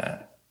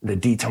the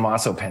Di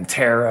Tommaso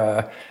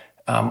Pantera.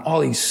 All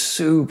these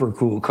super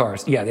cool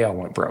cars. Yeah, they all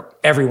went broke.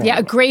 Everyone. Yeah,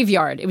 a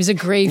graveyard. It was a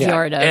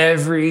graveyard.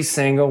 Every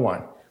single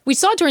one. We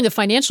saw during the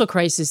financial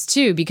crisis,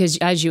 too, because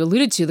as you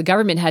alluded to, the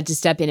government had to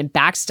step in and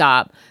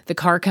backstop the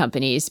car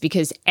companies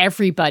because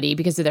everybody,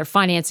 because of their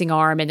financing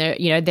arm and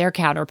their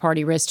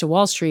counterparty risk to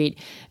Wall Street,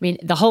 I mean,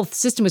 the whole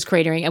system was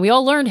cratering. And we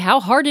all learned how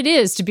hard it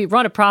is to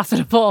run a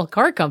profitable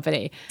car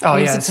company. Oh,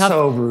 it's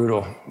so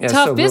brutal. Yeah,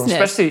 tough business.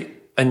 Especially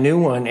a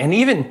new one. And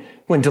even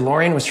when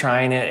DeLorean was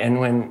trying it and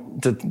when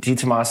Di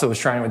Tommaso was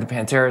trying it with the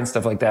Pantera and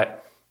stuff like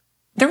that,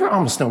 there were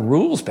almost no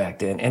rules back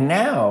then. And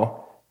now,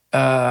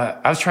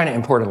 I was trying to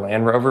import a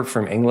Land Rover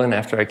from England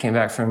after I came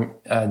back from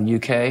the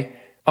UK.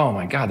 Oh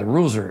my God, the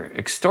rules are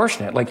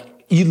extortionate. Like,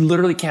 you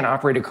literally can't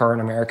operate a car in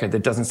America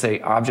that doesn't say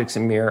objects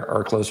in mirror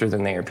are closer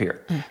than they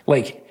appear.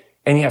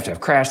 And you have to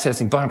have crash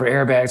testing, bumper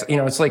airbags.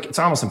 It's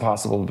almost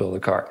impossible to build a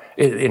car.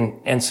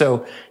 And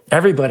so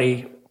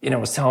everybody,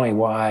 was telling me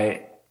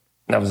why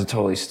that was a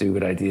totally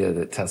stupid idea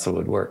that Tesla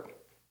would work.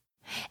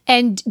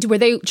 And were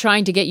they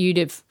trying to get you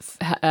to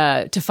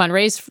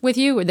fundraise with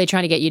you? Were they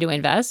trying to get you to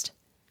invest?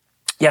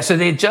 Yeah, so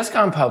they had just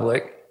gone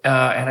public,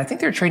 and I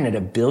think they were trading at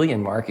 $1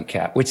 billion market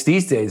cap, which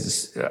these days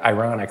is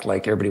ironic.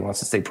 Like, everybody wants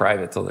to stay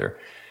private till they're,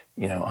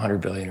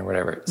 $100 billion or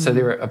whatever. Mm-hmm. So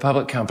they were a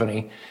public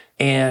company,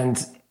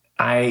 and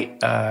I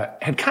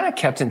had kind of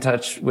kept in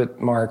touch with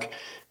Mark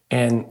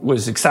and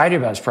was excited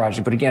about his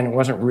project, but again,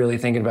 wasn't really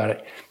thinking about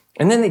it.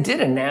 And then they did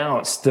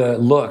announce the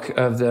look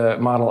of the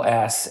Model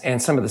S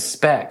and some of the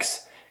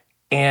specs.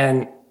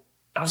 And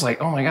I was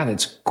like, oh my God,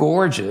 that's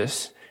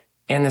gorgeous.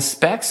 And the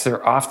specs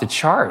are off the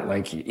chart,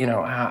 like,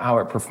 how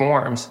it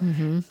performs.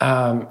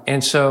 Mm-hmm.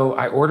 And so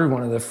I ordered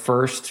one of the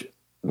first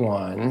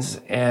ones.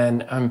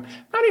 And I'm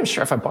not even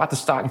sure if I bought the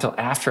stock until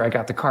after I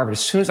got the car. But as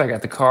soon as I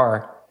got the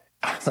car,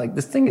 I was like,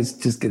 this thing is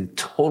just going to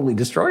totally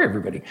destroy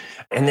everybody.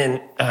 And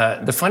then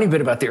the funny bit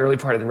about the early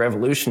part of the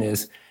revolution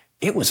is,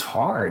 it was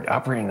hard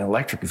operating an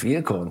electric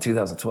vehicle in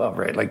 2012,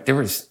 right? Like, there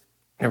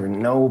were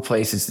no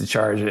places to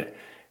charge it,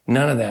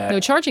 none of that. No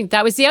charging.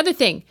 That was the other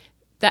thing,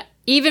 that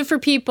even for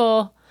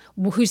people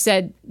who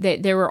said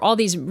that there were all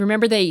these,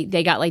 remember they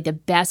got like the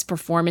best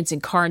performance in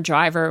Car and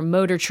Driver,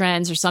 Motor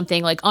Trends or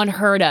something, like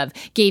unheard of,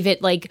 gave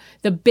it like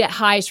the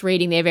highest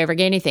rating they've ever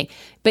gained anything.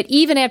 But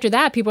even after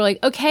that, people were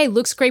like, okay,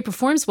 looks great,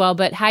 performs well,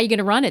 but how are you going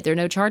to run it? There are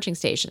no charging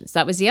stations.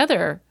 That was the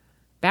other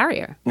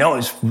barrier. No,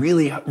 it's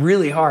really,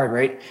 really hard,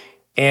 right?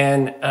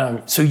 And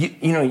so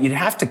you'd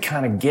have to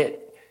kind of get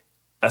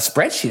a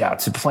spreadsheet out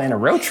to plan a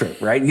road trip,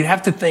 right? You'd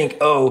have to think,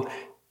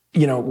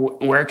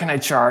 where can I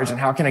charge and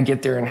how can I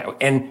get there?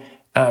 And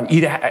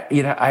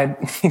I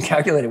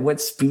calculated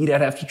what speed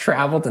I'd have to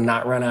travel to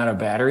not run out of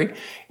battery,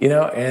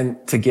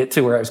 and to get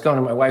to where I was going.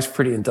 And my wife's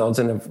pretty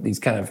indulgent of these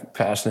kind of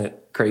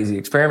passionate, crazy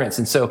experiments.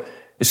 And so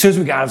as soon as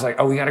we got, I was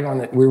like, we got to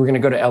go we were going to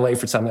go to LA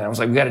for something. I was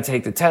like, we got to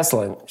take the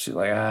Tesla. And she's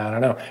like, I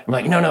don't know. I'm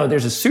like, no,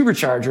 there's a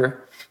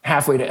supercharger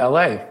halfway to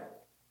LA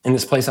in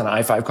this place on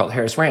I-5 called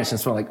Harris Ranch. And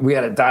so we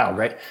got it dialed,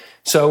 right?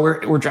 So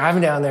we're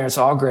driving down there. It's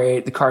all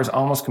great. The car's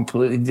almost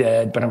completely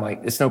dead, but I'm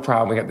like, it's no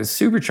problem. We got this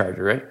supercharger,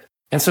 right?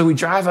 And so we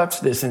drive up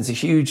to this, and it's a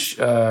huge,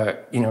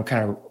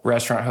 kind of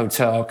restaurant,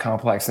 hotel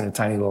complex and a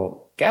tiny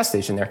little gas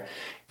station there.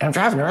 And I'm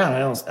driving around,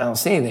 and I don't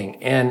see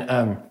anything.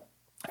 And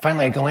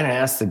finally I go in and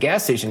ask the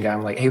gas station guy,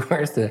 I'm like, hey,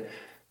 where's the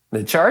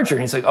charger?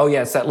 And he's like, oh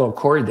yeah, it's that little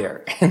cord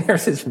there. And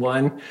there's this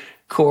one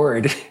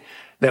cord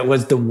that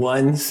was the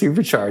one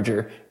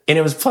supercharger, and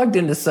it was plugged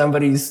into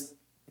somebody's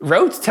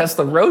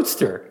Tesla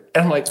Roadster.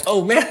 And I'm like,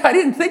 oh man, I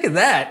didn't think of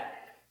that.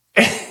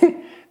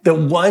 The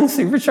one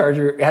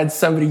supercharger had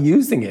somebody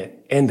using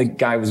it, and the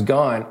guy was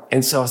gone.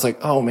 And so I was like,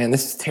 oh man,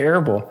 this is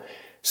terrible.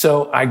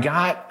 So I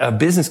got a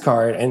business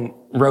card and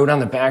wrote on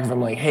the back of it, I'm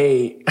like,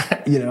 hey,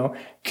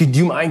 could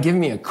you mind giving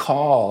me a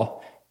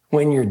call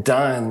when you're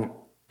done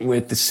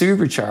with the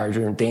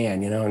supercharger,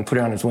 Dan, and put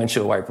it on his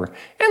windshield wiper.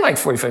 And like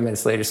 45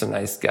 minutes later, some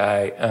nice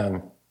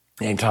guy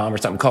named Tom or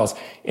something calls,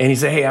 and he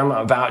said, hey, I'm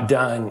about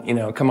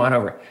done, come on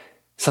over.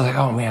 So I was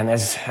like, oh man,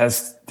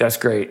 that's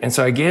great. And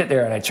so I get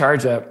there and I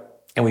charge up,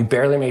 and we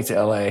barely make it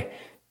to LA,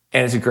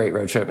 and it's a great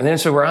road trip. And then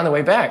so we're on the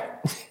way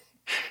back.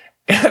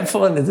 And I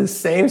pull into the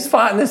same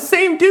spot, and the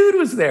same dude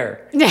was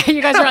there. Yeah,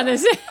 you guys are on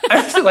this.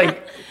 I was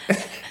like,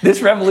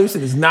 this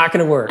revolution is not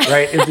going to work,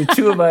 right? If the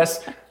two of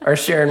us are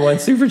sharing one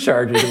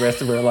supercharger the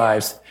rest of our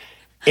lives.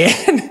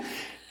 And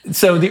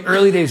so the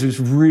early days was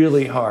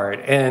really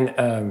hard. And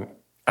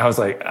I was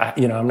like,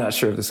 I'm not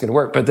sure if this is going to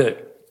work. But the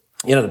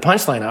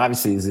punchline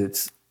obviously is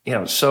it's,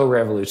 so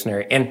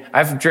revolutionary. And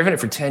I've driven it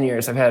for 10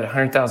 years. I've had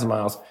 100,000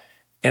 miles,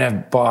 and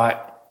I've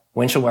bought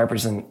windshield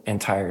wipers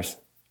and tires.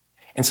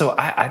 And so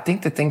I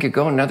think the thing could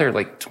go another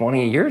like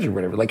 20 years or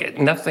whatever. Like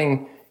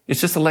nothing, it's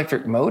just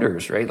electric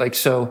motors, right? Like,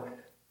 so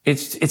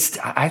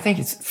I think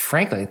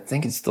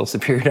it's still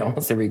superior to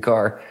almost every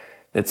car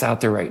that's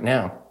out there right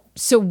now.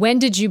 So when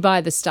did you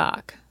buy the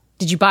stock?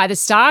 Did you buy the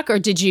stock, or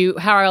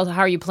how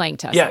are you playing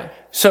Tesla? Yeah.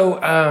 So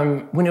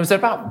when it was at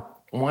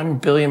about 1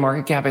 billion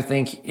market cap, I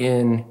think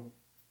in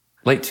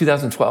late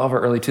 2012 or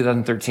early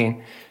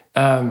 2013,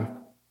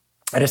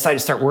 I decided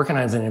to start working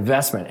on it as an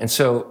investment. And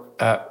so,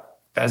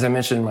 as I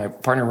mentioned, my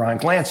partner, Ron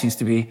Glantz, used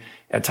to be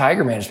at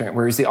Tiger Management,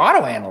 where he's the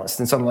auto analyst.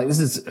 And so I'm like, this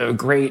is a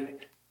great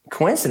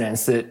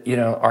coincidence that,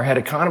 our head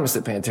economist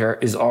at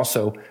Pantera is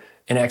also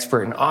an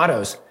expert in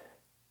autos.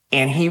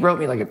 And he wrote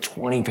me like a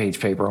 20-page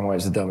paper on what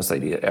is the dumbest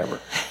idea ever.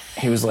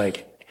 He was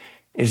like,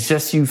 it's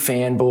just you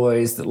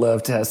fanboys that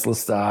love Tesla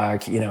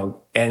stock,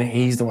 and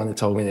he's the one that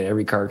told me that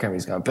every car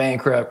company's gone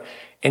bankrupt,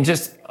 and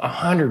just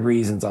 100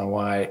 reasons on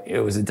why it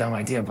was a dumb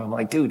idea. But I'm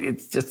like, dude,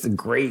 it's just a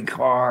great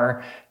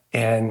car,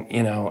 and,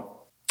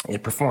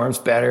 it performs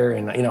better,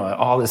 and,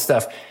 all this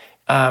stuff.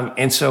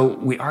 And so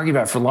we argued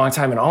about it for a long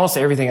time, and almost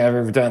everything I've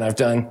ever done, I've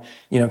done,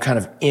 kind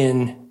of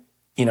in,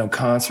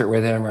 concert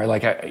with him, or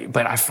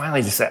but I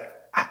finally just said,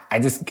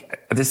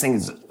 this thing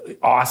is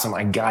awesome.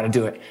 I got to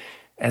do it.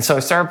 And so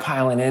I started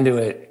piling into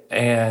it,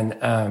 and,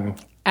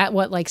 at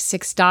what, like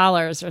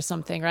 $6 or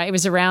something, right? It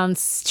was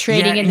around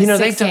trading in the $6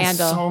 they've done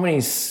handle. So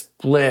many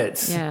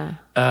splits. Yeah.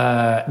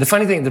 The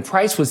funny thing, the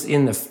price was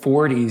in the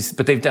 40s,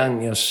 but they've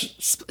done,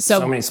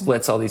 so many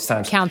splits all these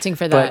times. Counting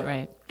for that,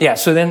 right? Yeah.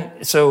 So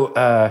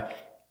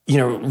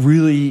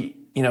really,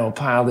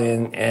 piled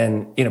in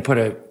and, put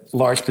a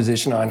large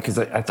position on because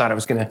I thought I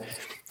was going to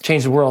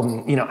change the world.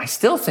 And, I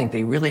still think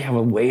they really have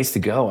a ways to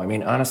go. I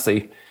mean,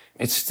 honestly,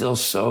 it's still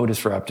so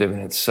disruptive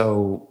and it's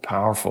so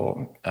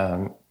powerful.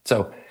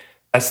 So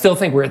I still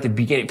think we're at the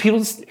beginning.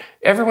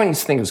 Everyone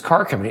used to think it was a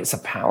car company. It's a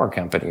power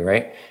company,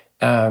 right?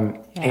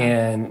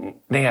 And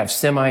they have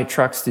semi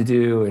trucks to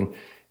do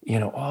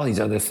and, all these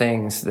other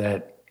things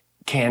that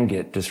can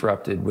get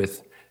disrupted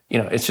with,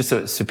 it's just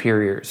a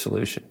superior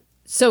solution.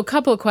 So a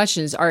couple of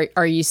questions.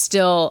 Are you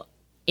still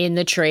in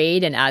the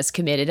trade and as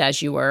committed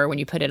as you were when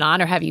you put it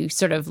on, or have you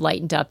sort of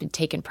lightened up and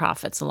taken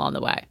profits along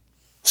the way?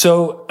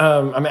 So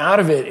I'm out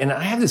of it. And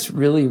I have this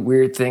really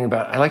weird thing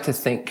I like to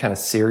think kind of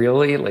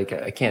serially, like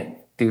I can't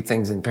do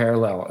things in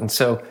parallel. And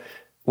so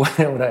what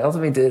I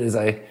ultimately did is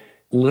I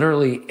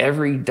literally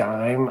every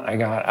dime I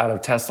got out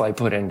of Tesla, I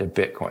put into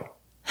Bitcoin.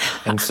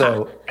 And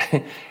so,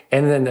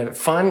 and then the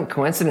fun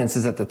coincidence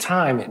is at the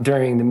time,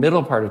 during the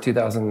middle part of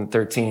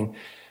 2013,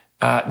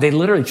 they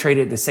literally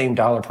traded the same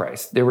dollar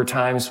price. There were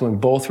times when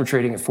both were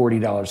trading at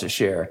 $40 a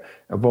share,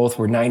 or both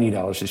were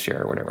 $90 a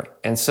share or whatever.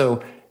 And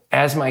so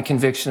as my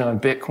conviction on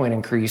Bitcoin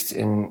increased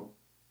in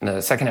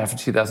the second half of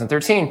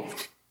 2013,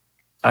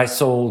 I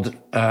sold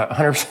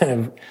 100%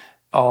 of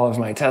all of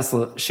my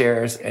Tesla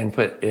shares and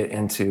put it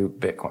into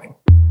Bitcoin.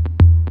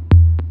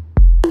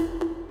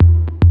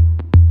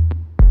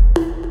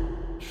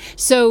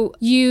 So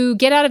you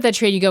get out of that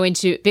trade, you go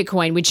into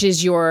Bitcoin, which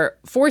is your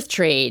fourth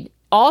trade.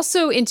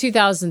 also in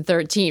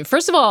 2013.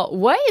 First of all,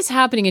 what is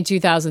happening in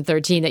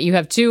 2013 that you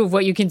have two of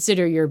what you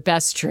consider your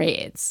best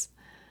trades?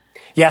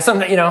 Yeah,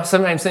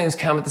 sometimes things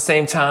come at the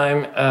same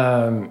time.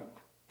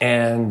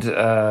 It's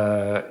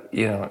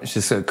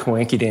just a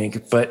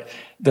coinkydink. But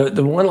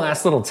the one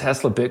last little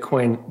Tesla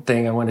Bitcoin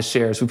thing I want to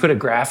share is we put a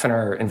graph in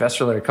our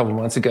investor letter a couple of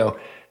months ago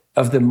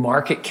of the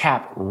market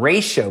cap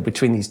ratio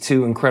between these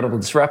two incredible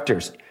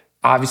disruptors.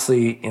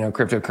 Obviously,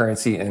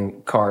 cryptocurrency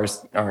and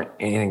cars aren't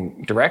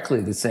anything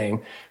directly the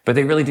same, but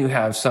they really do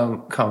have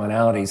some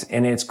commonalities.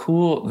 And it's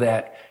cool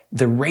that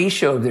the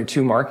ratio of their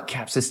two market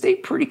caps has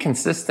stayed pretty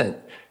consistent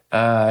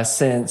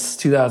since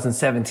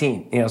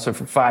 2017, so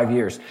for 5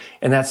 years.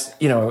 And that's,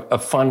 a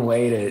fun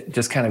way to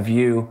just kind of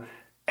view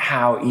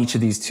how each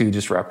of these two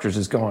disruptors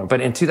is going.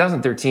 But in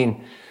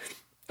 2013,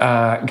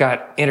 I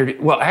got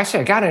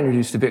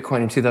introduced to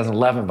Bitcoin in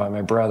 2011 by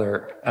my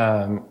brother.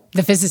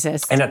 The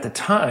physicist. And at the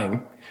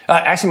time,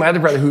 my other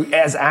brother, who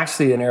is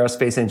actually an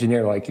aerospace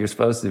engineer like you're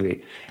supposed to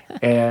be.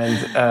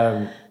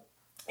 And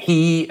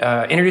he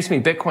introduced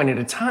me to Bitcoin at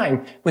a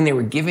time when they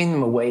were giving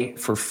them away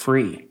for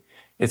free.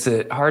 It's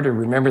hard to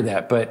remember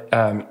that, but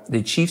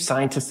the chief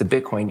scientist of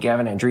Bitcoin,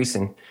 Gavin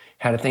Andresen,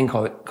 had a thing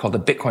called the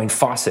Bitcoin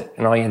faucet,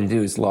 and all you had to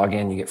do is log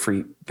in, you get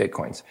free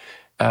Bitcoins.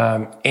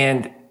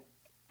 And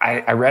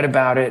I read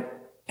about it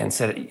and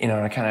said, and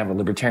I kind of have a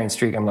libertarian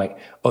streak. I'm like,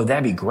 oh,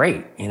 that'd be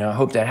great. I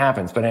hope that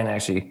happens, but I didn't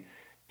actually,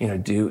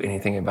 do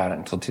anything about it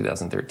until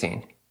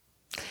 2013.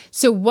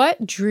 So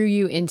what drew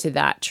you into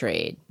that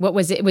trade? What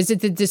was it? Was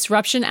it the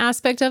disruption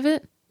aspect of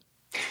it?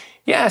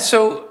 Yeah,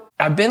 so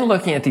I've been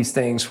looking at these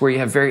things where you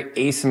have very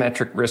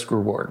asymmetric risk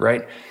reward,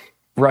 right?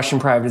 Russian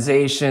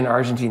privatization,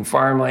 Argentine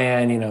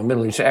farmland,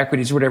 Middle East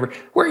equities, whatever.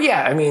 Where,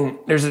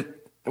 there's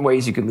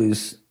ways you could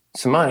lose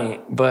some money,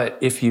 but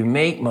if you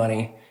make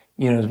money,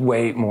 there's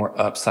way more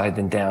upside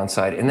than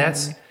downside. And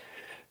that's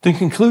the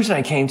conclusion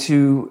I came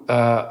to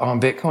on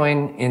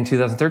Bitcoin in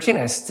 2013.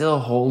 I still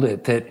hold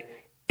it that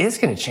it's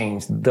going to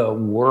change the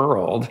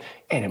world,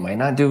 and it might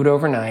not do it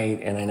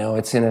overnight. And I know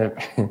it's in a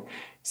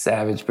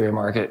savage bear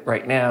market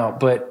right now,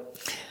 but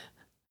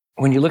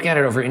when you look at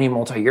it over any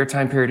multi-year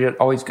time period, it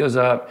always goes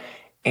up.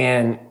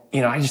 And,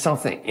 I just don't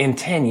think in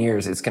 10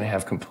 years it's going to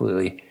have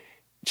completely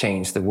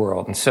changed the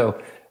world. And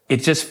so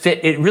it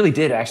it really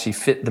did actually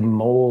fit the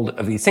mold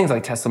of these things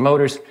like Tesla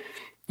Motors,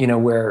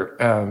 where,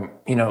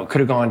 it could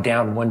have gone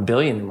down 1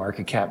 billion in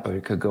market cap, but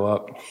it could go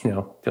up,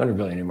 200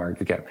 billion in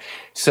market cap.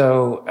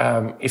 So,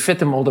 it fit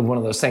the mold of one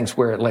of those things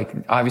where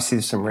obviously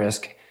there's some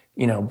risk,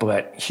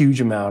 but huge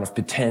amount of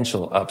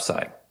potential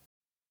upside.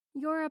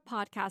 You're a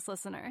podcast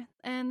listener,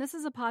 and this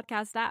is a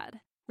podcast ad.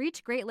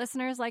 Reach great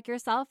listeners like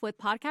yourself with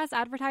podcast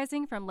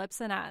advertising from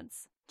Libsyn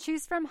Ads.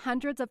 Choose from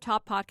hundreds of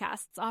top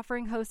podcasts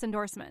offering host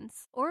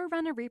endorsements, or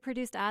run a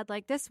reproduced ad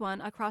like this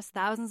one across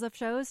thousands of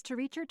shows to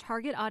reach your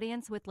target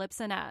audience with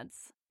Libsyn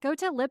Ads. Go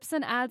to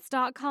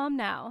libsynads.com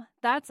now.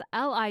 That's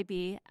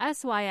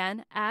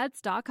LIBSYN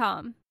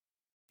ads.com.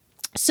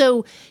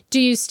 So do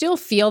you still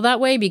feel that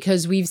way?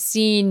 Because we've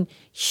seen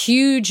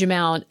huge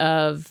amount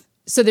of,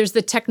 so there's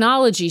the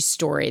technology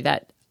story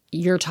that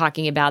you're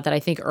talking about that I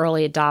think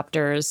early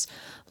adopters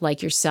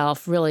like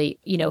yourself really,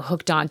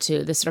 hooked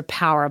onto the sort of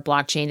power of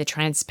blockchain, the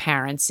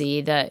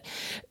transparency,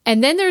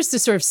 and then there's the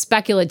sort of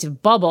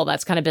speculative bubble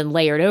that's kind of been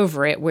layered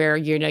over it where,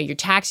 your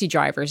taxi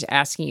driver's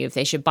asking you if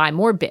they should buy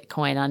more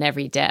Bitcoin on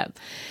every deb.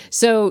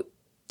 So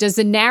does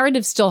the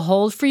narrative still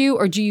hold for you,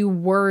 or do you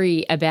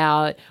worry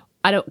about,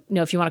 I don't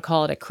know if you want to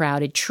call it a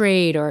crowded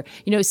trade or,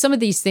 some of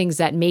these things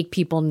that make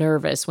people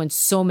nervous when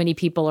so many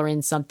people are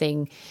in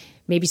something,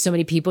 maybe so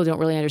many people don't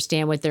really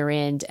understand what they're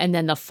in, and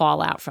then the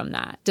fallout from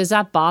that. Does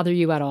that bother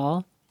you at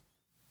all?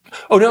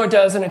 Oh, no, it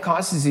does. And it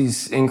causes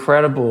these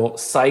incredible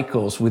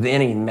cycles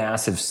within a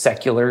massive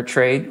secular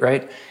trade,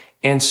 right?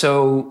 And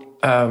so,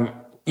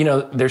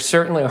 there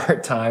certainly are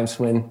times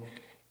when,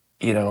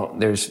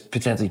 there's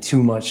potentially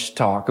too much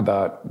talk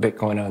about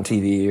Bitcoin on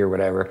TV or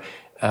whatever.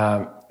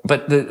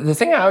 But the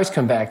thing I always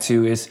come back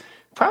to is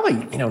probably,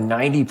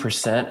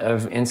 90%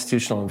 of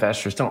institutional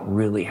investors don't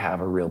really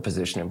have a real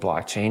position in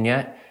blockchain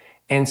yet.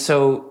 And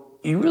so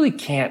you really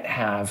can't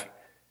have,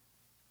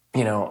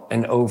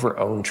 an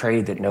over-owned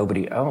trade that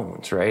nobody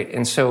owns, right?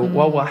 And so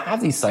while we'll have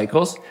these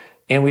cycles,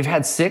 and we've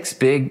had 6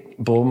 big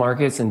bull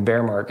markets and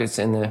bear markets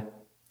in the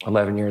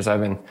 11 years I've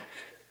been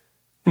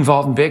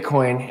involved in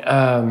Bitcoin,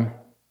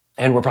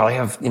 and we'll probably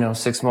have,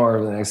 6 more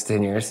over the next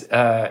 10 years,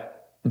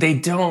 they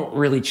don't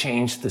really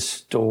change the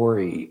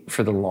story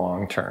for the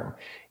long term.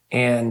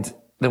 And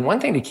the one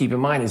thing to keep in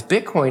mind is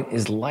Bitcoin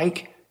is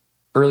like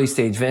early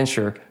stage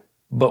venture,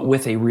 but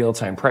with a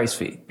real-time price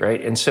feed,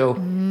 right? And so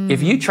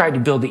if you tried to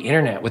build the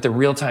internet with a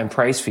real-time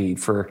price feed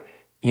for,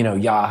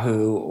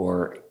 Yahoo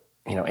or,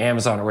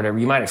 Amazon or whatever,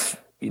 you might have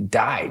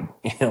died,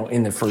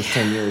 in the first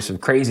 10 years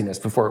of craziness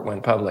before it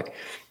went public.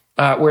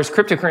 Whereas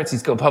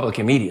cryptocurrencies go public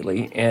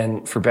immediately.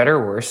 And for better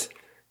or worse,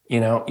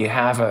 you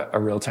have a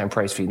real-time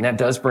price feed. And that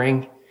does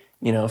bring,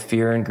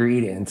 fear and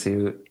greed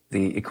into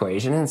the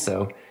equation. And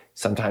so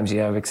sometimes you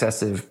have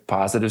excessive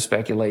positive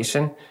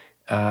speculation.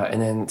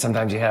 And then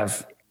sometimes you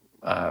have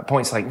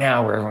points like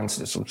now where everyone's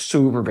just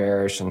super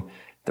bearish and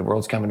the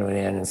world's coming to an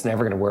end and it's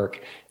never going to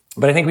work.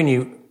 But I think when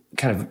you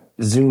kind of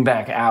zoom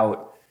back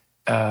out,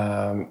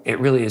 it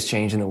really is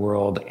changing the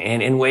world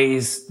and in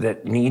ways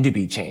that need to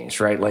be changed,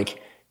 right?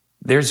 Like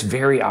there's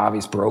very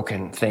obvious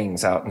broken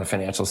things out in the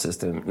financial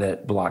system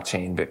that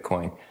blockchain,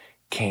 Bitcoin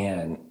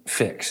can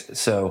fix.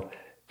 So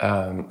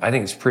I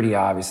think it's pretty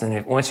obvious.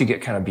 And once you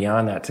get kind of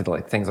beyond that to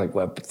like things like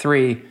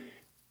Web3,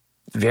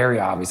 very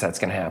obvious that's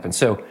going to happen.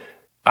 So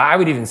I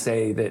would even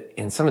say that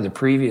in some of the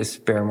previous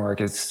bear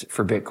markets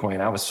for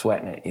Bitcoin, I was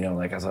sweating it,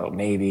 like I was like,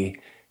 maybe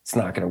it's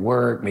not going to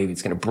work. Maybe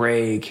it's going to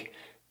break,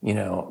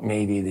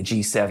 maybe the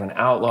G7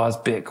 outlaws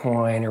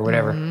Bitcoin or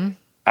whatever. Mm-hmm.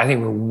 I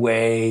think we're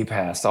way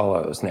past all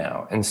of those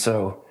now. And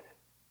so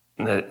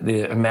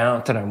the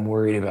amount that I'm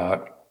worried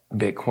about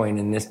Bitcoin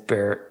in this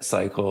bear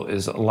cycle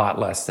is a lot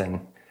less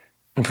than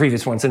in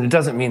previous ones. And it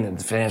doesn't mean that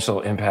the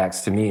financial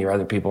impacts to me or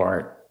other people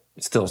aren't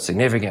still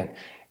significant.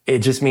 It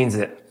just means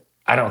that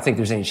I don't think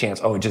there's any chance,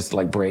 it just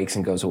like breaks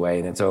and goes away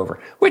and it's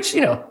over. Which,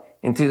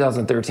 in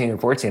 2013 and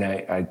 14,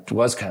 I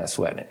was kind of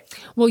sweating it.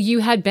 Well, you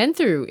had been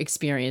through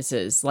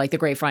experiences like the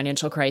Great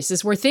Financial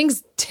Crisis where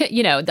things,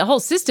 the whole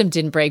system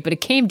didn't break, but it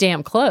came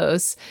damn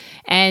close.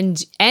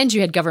 And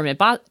you had government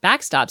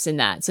backstops in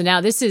that. So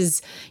now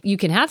you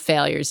can have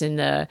failures in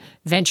the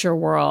venture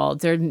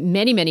world. There are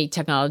many, many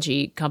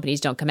technology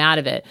companies don't come out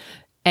of it.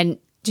 And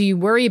do you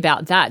worry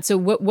about that? So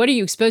what are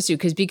you exposed to?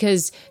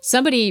 Because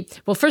somebody,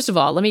 well, first of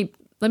all, let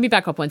me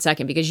back up 1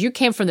 second, because you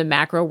came from the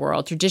macro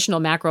world, traditional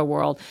macro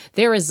world.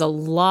 There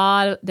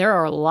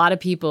are a lot of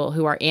people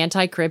who are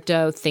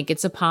anti-crypto, think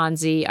it's a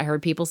Ponzi. I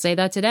heard people say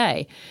that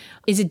today.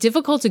 Is it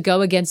difficult to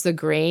go against the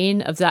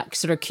grain of that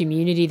sort of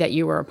community that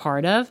you were a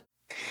part of?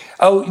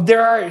 Oh,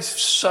 there are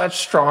such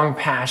strong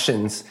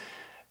passions.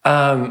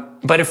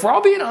 But if we're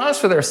all being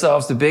honest with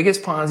ourselves, the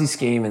biggest Ponzi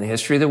scheme in the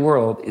history of the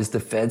world is the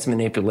Fed's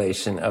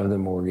manipulation of the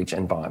mortgage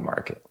and bond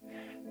market.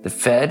 The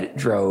Fed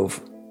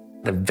drove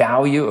the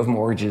value of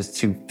mortgages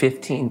to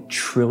 $15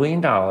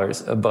 trillion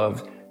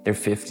above their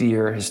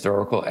 50-year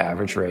historical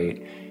average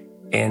rate.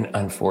 And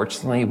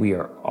unfortunately, we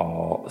are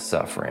all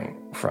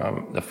suffering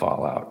from the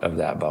fallout of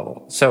that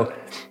bubble. So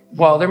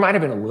while there might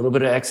have been a little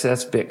bit of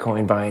excess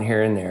Bitcoin buying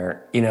here and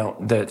there,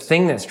 the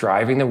thing that's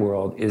driving the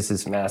world is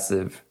this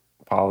massive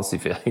policy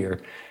failure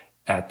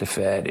at the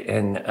Fed.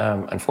 And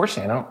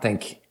unfortunately, I don't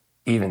think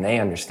even they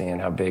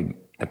understand how big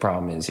the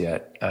problem is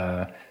yet.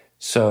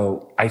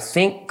 So I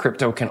think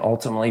crypto can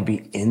ultimately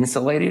be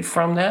insulated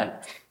from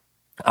that.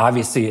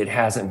 Obviously, it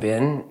hasn't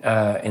been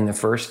in the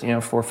first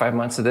 4 or 5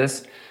 months of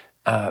this.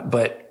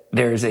 But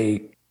there's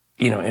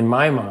in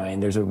my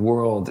mind, there's a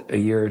world a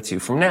year or two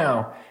from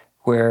now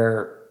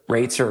where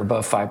rates are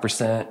above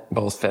 5%,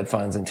 both Fed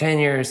funds and 10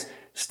 years.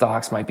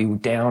 Stocks might be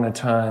down a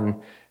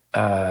ton.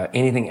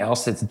 Anything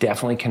else that's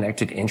definitely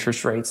connected to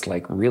interest rates,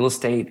 like real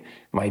estate,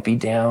 might be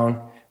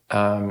down.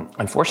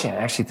 Unfortunately,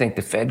 I actually think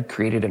the Fed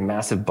created a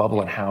massive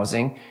bubble in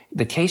housing.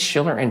 The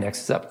Case-Shiller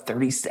index is up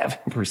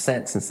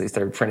 37% since they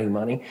started printing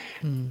money.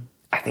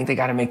 I think they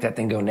got to make that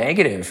thing go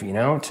negative,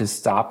 to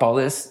stop all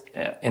this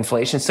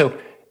inflation. So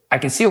I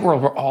can see a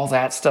world where all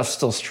that stuff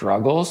still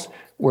struggles,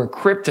 where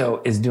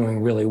crypto is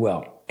doing really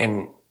well.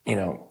 And,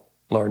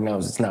 Lord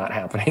knows it's not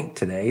happening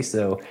today.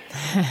 So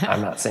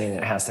I'm not saying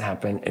it has to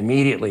happen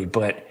immediately,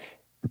 but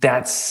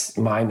that's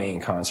my main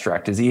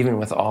construct is even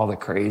with all the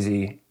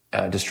crazy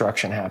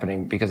destruction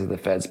happening because of the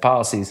Fed's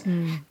policies,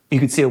 you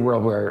could see a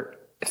world where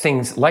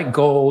things like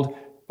gold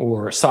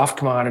or soft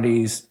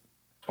commodities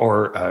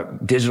or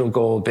digital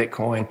gold,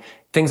 Bitcoin,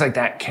 things like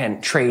that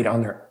can trade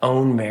on their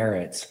own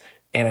merits.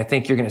 And I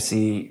think you're going to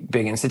see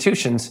big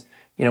institutions,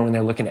 when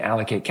they're looking to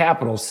allocate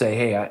capital, say,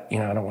 hey, I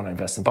don't want to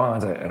invest in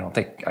bonds. I don't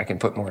think I can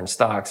put more in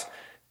stocks.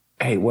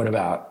 Hey, what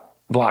about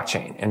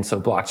blockchain? And so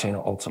blockchain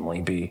will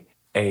ultimately be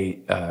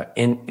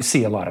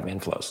see a lot of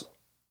inflows.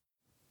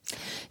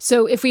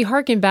 So if we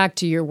hearken back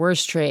to your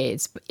worst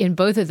trades, in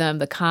both of them,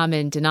 the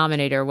common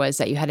denominator was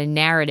that you had a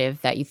narrative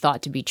that you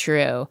thought to be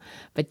true,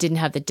 but didn't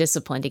have the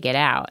discipline to get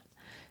out.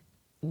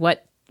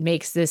 What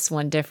makes this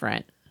one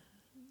different?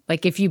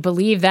 Like if you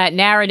believe that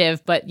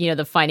narrative, but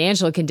the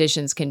financial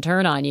conditions can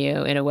turn on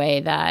you in a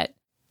way that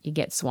you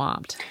get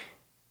swamped.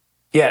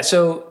 Yeah.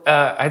 So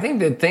I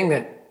think the thing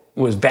that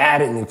was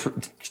bad in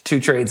the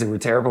two trades that were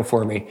terrible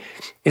for me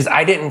is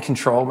I didn't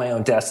control my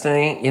own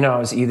destiny. I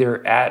was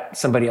either at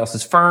somebody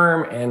else's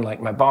firm and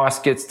like my boss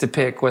gets to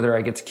pick whether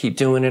I get to keep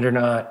doing it or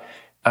not.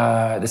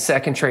 The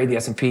second trade, the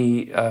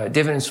S&P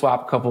dividend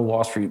swap, a couple of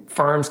Wall Street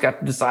firms got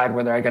to decide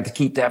whether I got to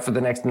keep that for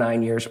the next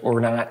 9 years or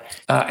not.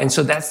 And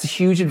so that's the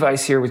huge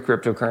advice here with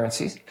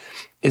cryptocurrencies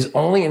is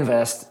only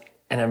invest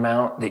an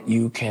amount that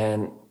you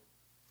can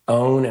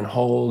own and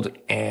hold.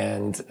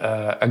 And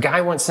a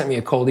guy once sent me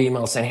a cold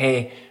email saying,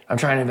 hey, I'm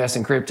trying to invest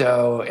in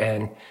crypto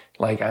and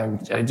like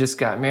I just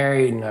got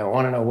married and I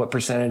want to know what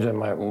percentage of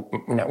my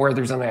net worth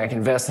or something I can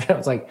invest in. I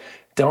was like,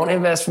 don't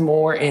invest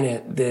more in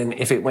it than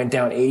if it went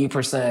down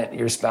 80%,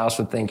 your spouse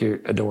would think you're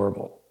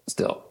adorable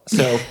still.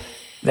 So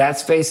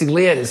that's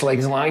basically it. It's like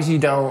as long as you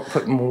don't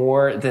put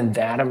more than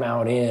that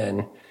amount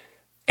in.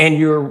 and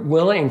you're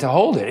willing to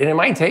hold it, and it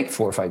might take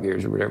 4 or 5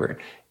 years or whatever,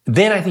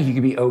 then I think you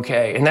could be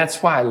okay. And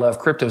that's why I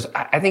love cryptos.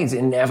 I think it's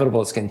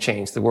inevitable it's going to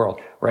change the world,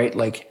 right?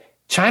 Like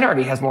China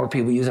already has more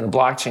people using a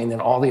blockchain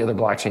than all the other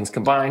blockchains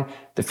combined.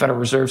 The Federal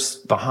Reserve's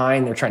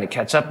behind. They're trying to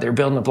catch up. They're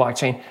building a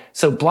blockchain.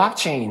 So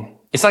blockchain,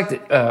 it's like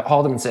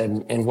Haldeman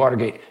said in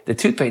Watergate, the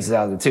toothpaste is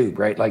out of the tube,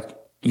 right? Like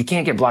you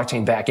can't get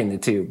blockchain back in the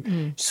tube.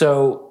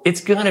 So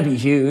it's going to be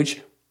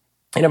huge.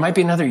 And it might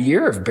be another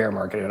year of bear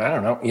market. I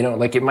don't know,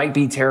 like it might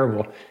be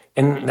terrible.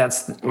 And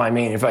that's my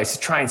main advice, to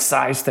try and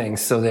size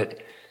things so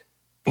that,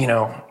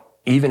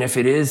 even if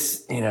it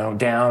is,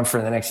 down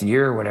for the next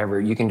year or whatever,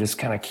 you can just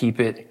kind of keep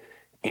it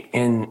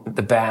in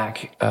the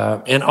back.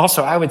 And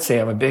also I would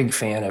say I'm a big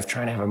fan of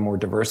trying to have a more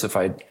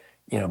diversified,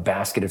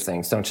 basket of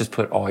things. Don't just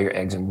put all your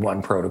eggs in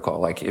one protocol.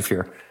 Like if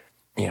you're,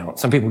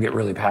 some people get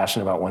really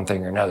passionate about one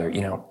thing or another,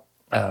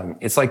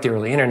 it's like the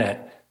early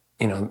internet,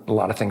 a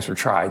lot of things were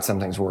tried, some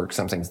things worked,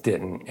 some things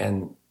didn't.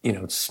 And,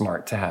 it's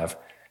smart to have,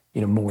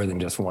 more than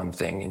just one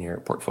thing in your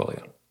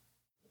portfolio.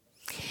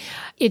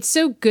 It's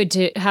so good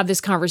to have this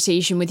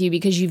conversation with you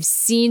because you've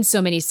seen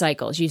so many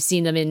cycles. You've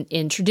seen them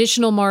in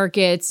traditional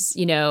markets,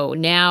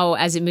 now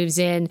as it moves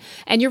in.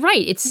 And you're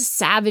right, it's a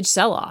savage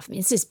sell-off. I mean,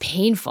 this is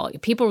painful.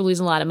 People are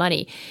losing a lot of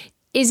money.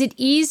 Is it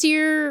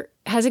easier?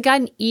 Has it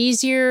gotten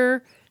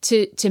easier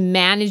to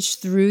manage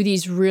through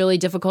these really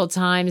difficult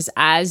times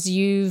as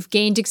you've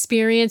gained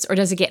experience? Or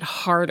does it get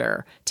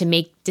harder to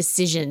make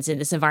decisions in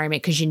this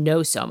environment because you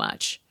know so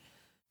much?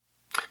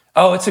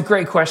 Oh, it's a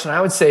great question.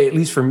 I would say, at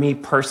least for me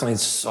personally,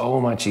 it's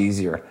so much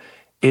easier.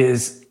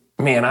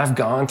 I've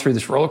gone through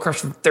this roller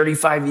coaster for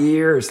 35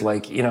 years,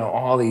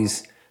 all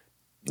these,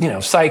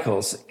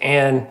 cycles.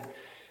 And,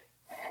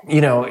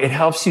 it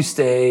helps you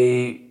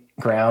stay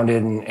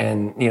grounded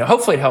and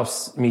hopefully it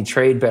helps me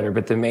trade better.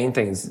 But the main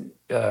thing is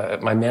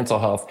my mental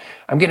health.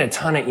 I'm getting a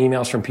ton of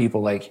emails from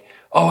people like,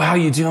 oh, how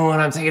you doing?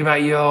 I'm thinking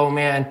about you. Oh,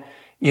 man.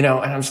 And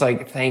I'm just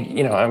like,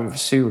 I'm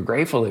super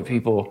grateful that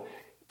people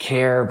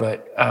care,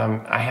 but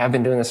I have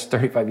been doing this for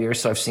 35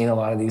 years, so I've seen a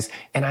lot of these,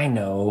 and I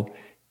know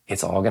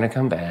it's all going to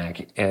come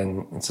back,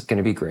 and it's going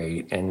to be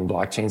great, and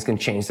blockchain's going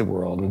to change the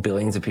world, and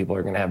billions of people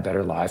are going to have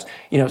better lives.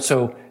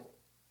 So,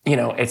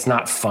 it's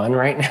not fun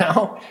right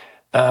now.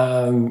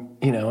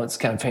 It's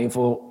kind of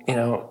painful,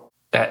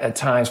 at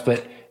times,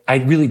 but I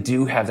really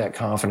do have that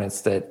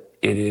confidence that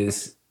it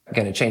is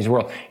going to change the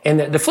world. And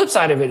the flip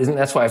side of it isn't,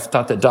 that's why I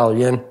thought that dollar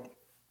yen,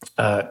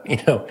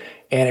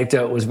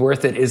 anecdote was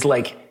worth it, is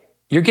like,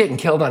 you're getting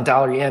killed on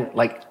dollar yen.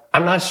 Like,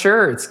 I'm not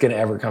sure it's going to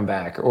ever come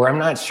back, or I'm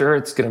not sure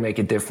it's going to make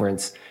a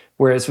difference.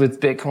 Whereas with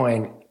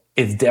Bitcoin,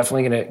 it's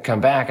definitely going to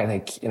come back. I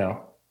think,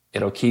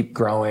 it'll keep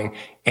growing,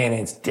 and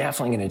it's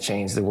definitely going to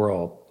change the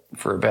world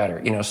for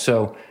better,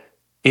 so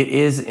it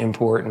is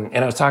important.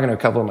 And I was talking to a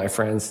couple of my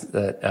friends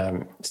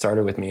that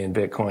started with me in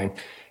Bitcoin,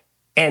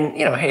 and,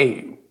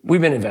 hey,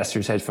 we've been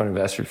investors, hedge fund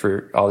investors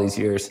for all these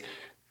years.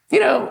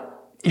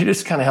 You're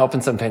just kind of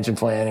helping some pension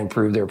plan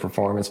improve their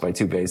performance by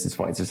 2 basis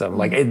points or something.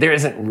 Like, there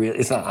isn't really,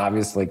 it's not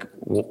obvious, like,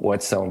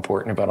 what's so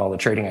important about all the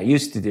trading I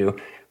used to do.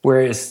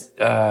 Whereas,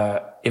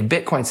 if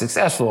Bitcoin's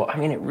successful,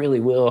 it really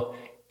will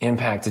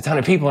impact a ton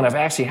of people. And I've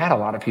actually had a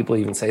lot of people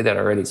even say that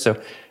already. So,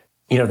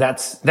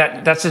 that's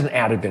just an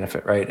added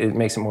benefit, right? It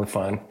makes it more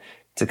fun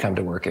to come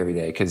to work every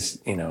day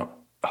because,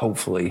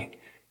 hopefully,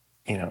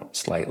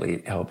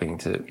 slightly helping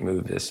to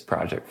move this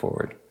project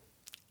forward.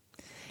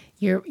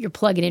 You're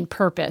plugging in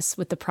purpose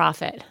with the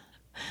profit.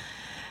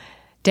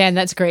 Dan,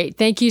 that's great.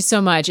 Thank you so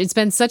much. It's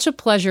been such a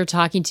pleasure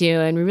talking to you,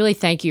 and we really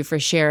thank you for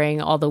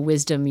sharing all the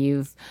wisdom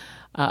you've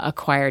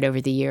acquired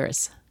over the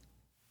years.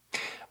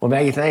 Well,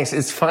 Maggie, thanks.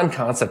 It's a fun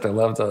concept. I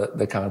love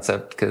the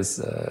concept because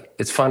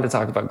it's fun to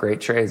talk about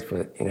great trades,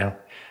 but,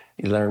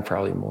 you learn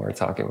probably more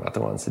talking about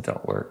the ones that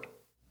don't work.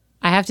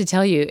 I have to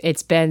tell you,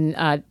 it's been,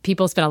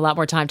 people spend a lot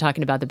more time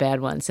talking about the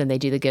bad ones than they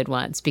do the good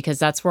ones, because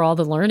that's where all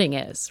the learning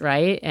is,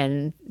 right?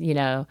 And,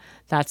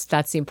 that's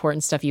the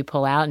important stuff you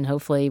pull out, and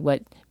hopefully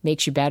what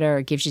makes you better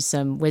or gives you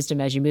some wisdom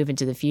as you move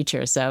into the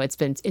future. So it's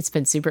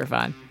been super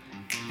fun.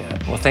 Yeah.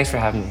 Well, thanks for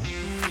having me.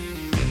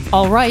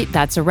 All right,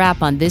 that's a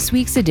wrap on this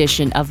week's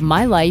edition of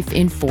My Life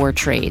in 4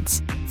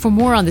 Trades. For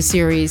more on the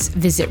series,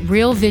 visit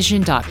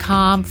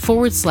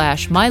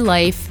realvision.com/My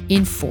Life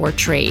in 4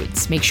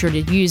 Trades. Make sure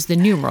to use the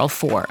numeral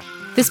 4.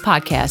 This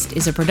podcast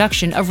is a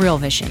production of Real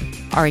Vision.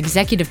 Our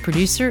executive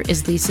producer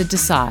is Lisa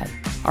Desai.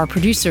 Our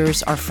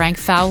producers are Frank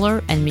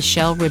Fowler and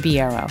Michelle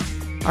Ribeiro.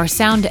 Our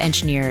sound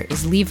engineer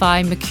is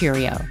Levi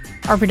Mercurio.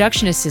 Our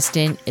production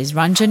assistant is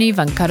Ranjani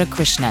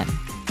Venkatakrishnan.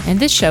 And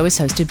this show is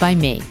hosted by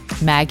me,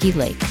 Maggie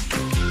Lake.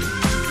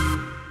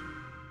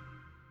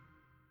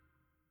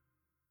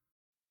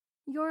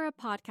 You're a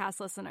podcast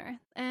listener,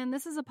 and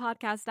this is a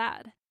podcast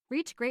ad.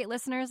 Reach great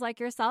listeners like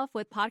yourself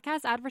with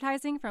podcast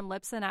advertising from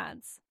Libsyn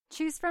Ads.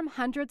 Choose from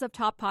hundreds of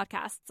top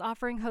podcasts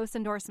offering host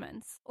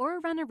endorsements, or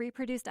run a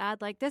reproduced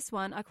ad like this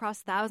one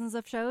across thousands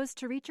of shows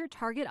to reach your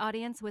target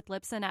audience with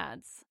Libsyn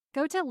Ads.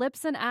 Go to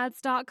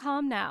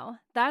libsynads.com now.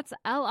 That's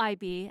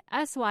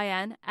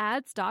LIBSYN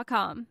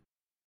ads.com.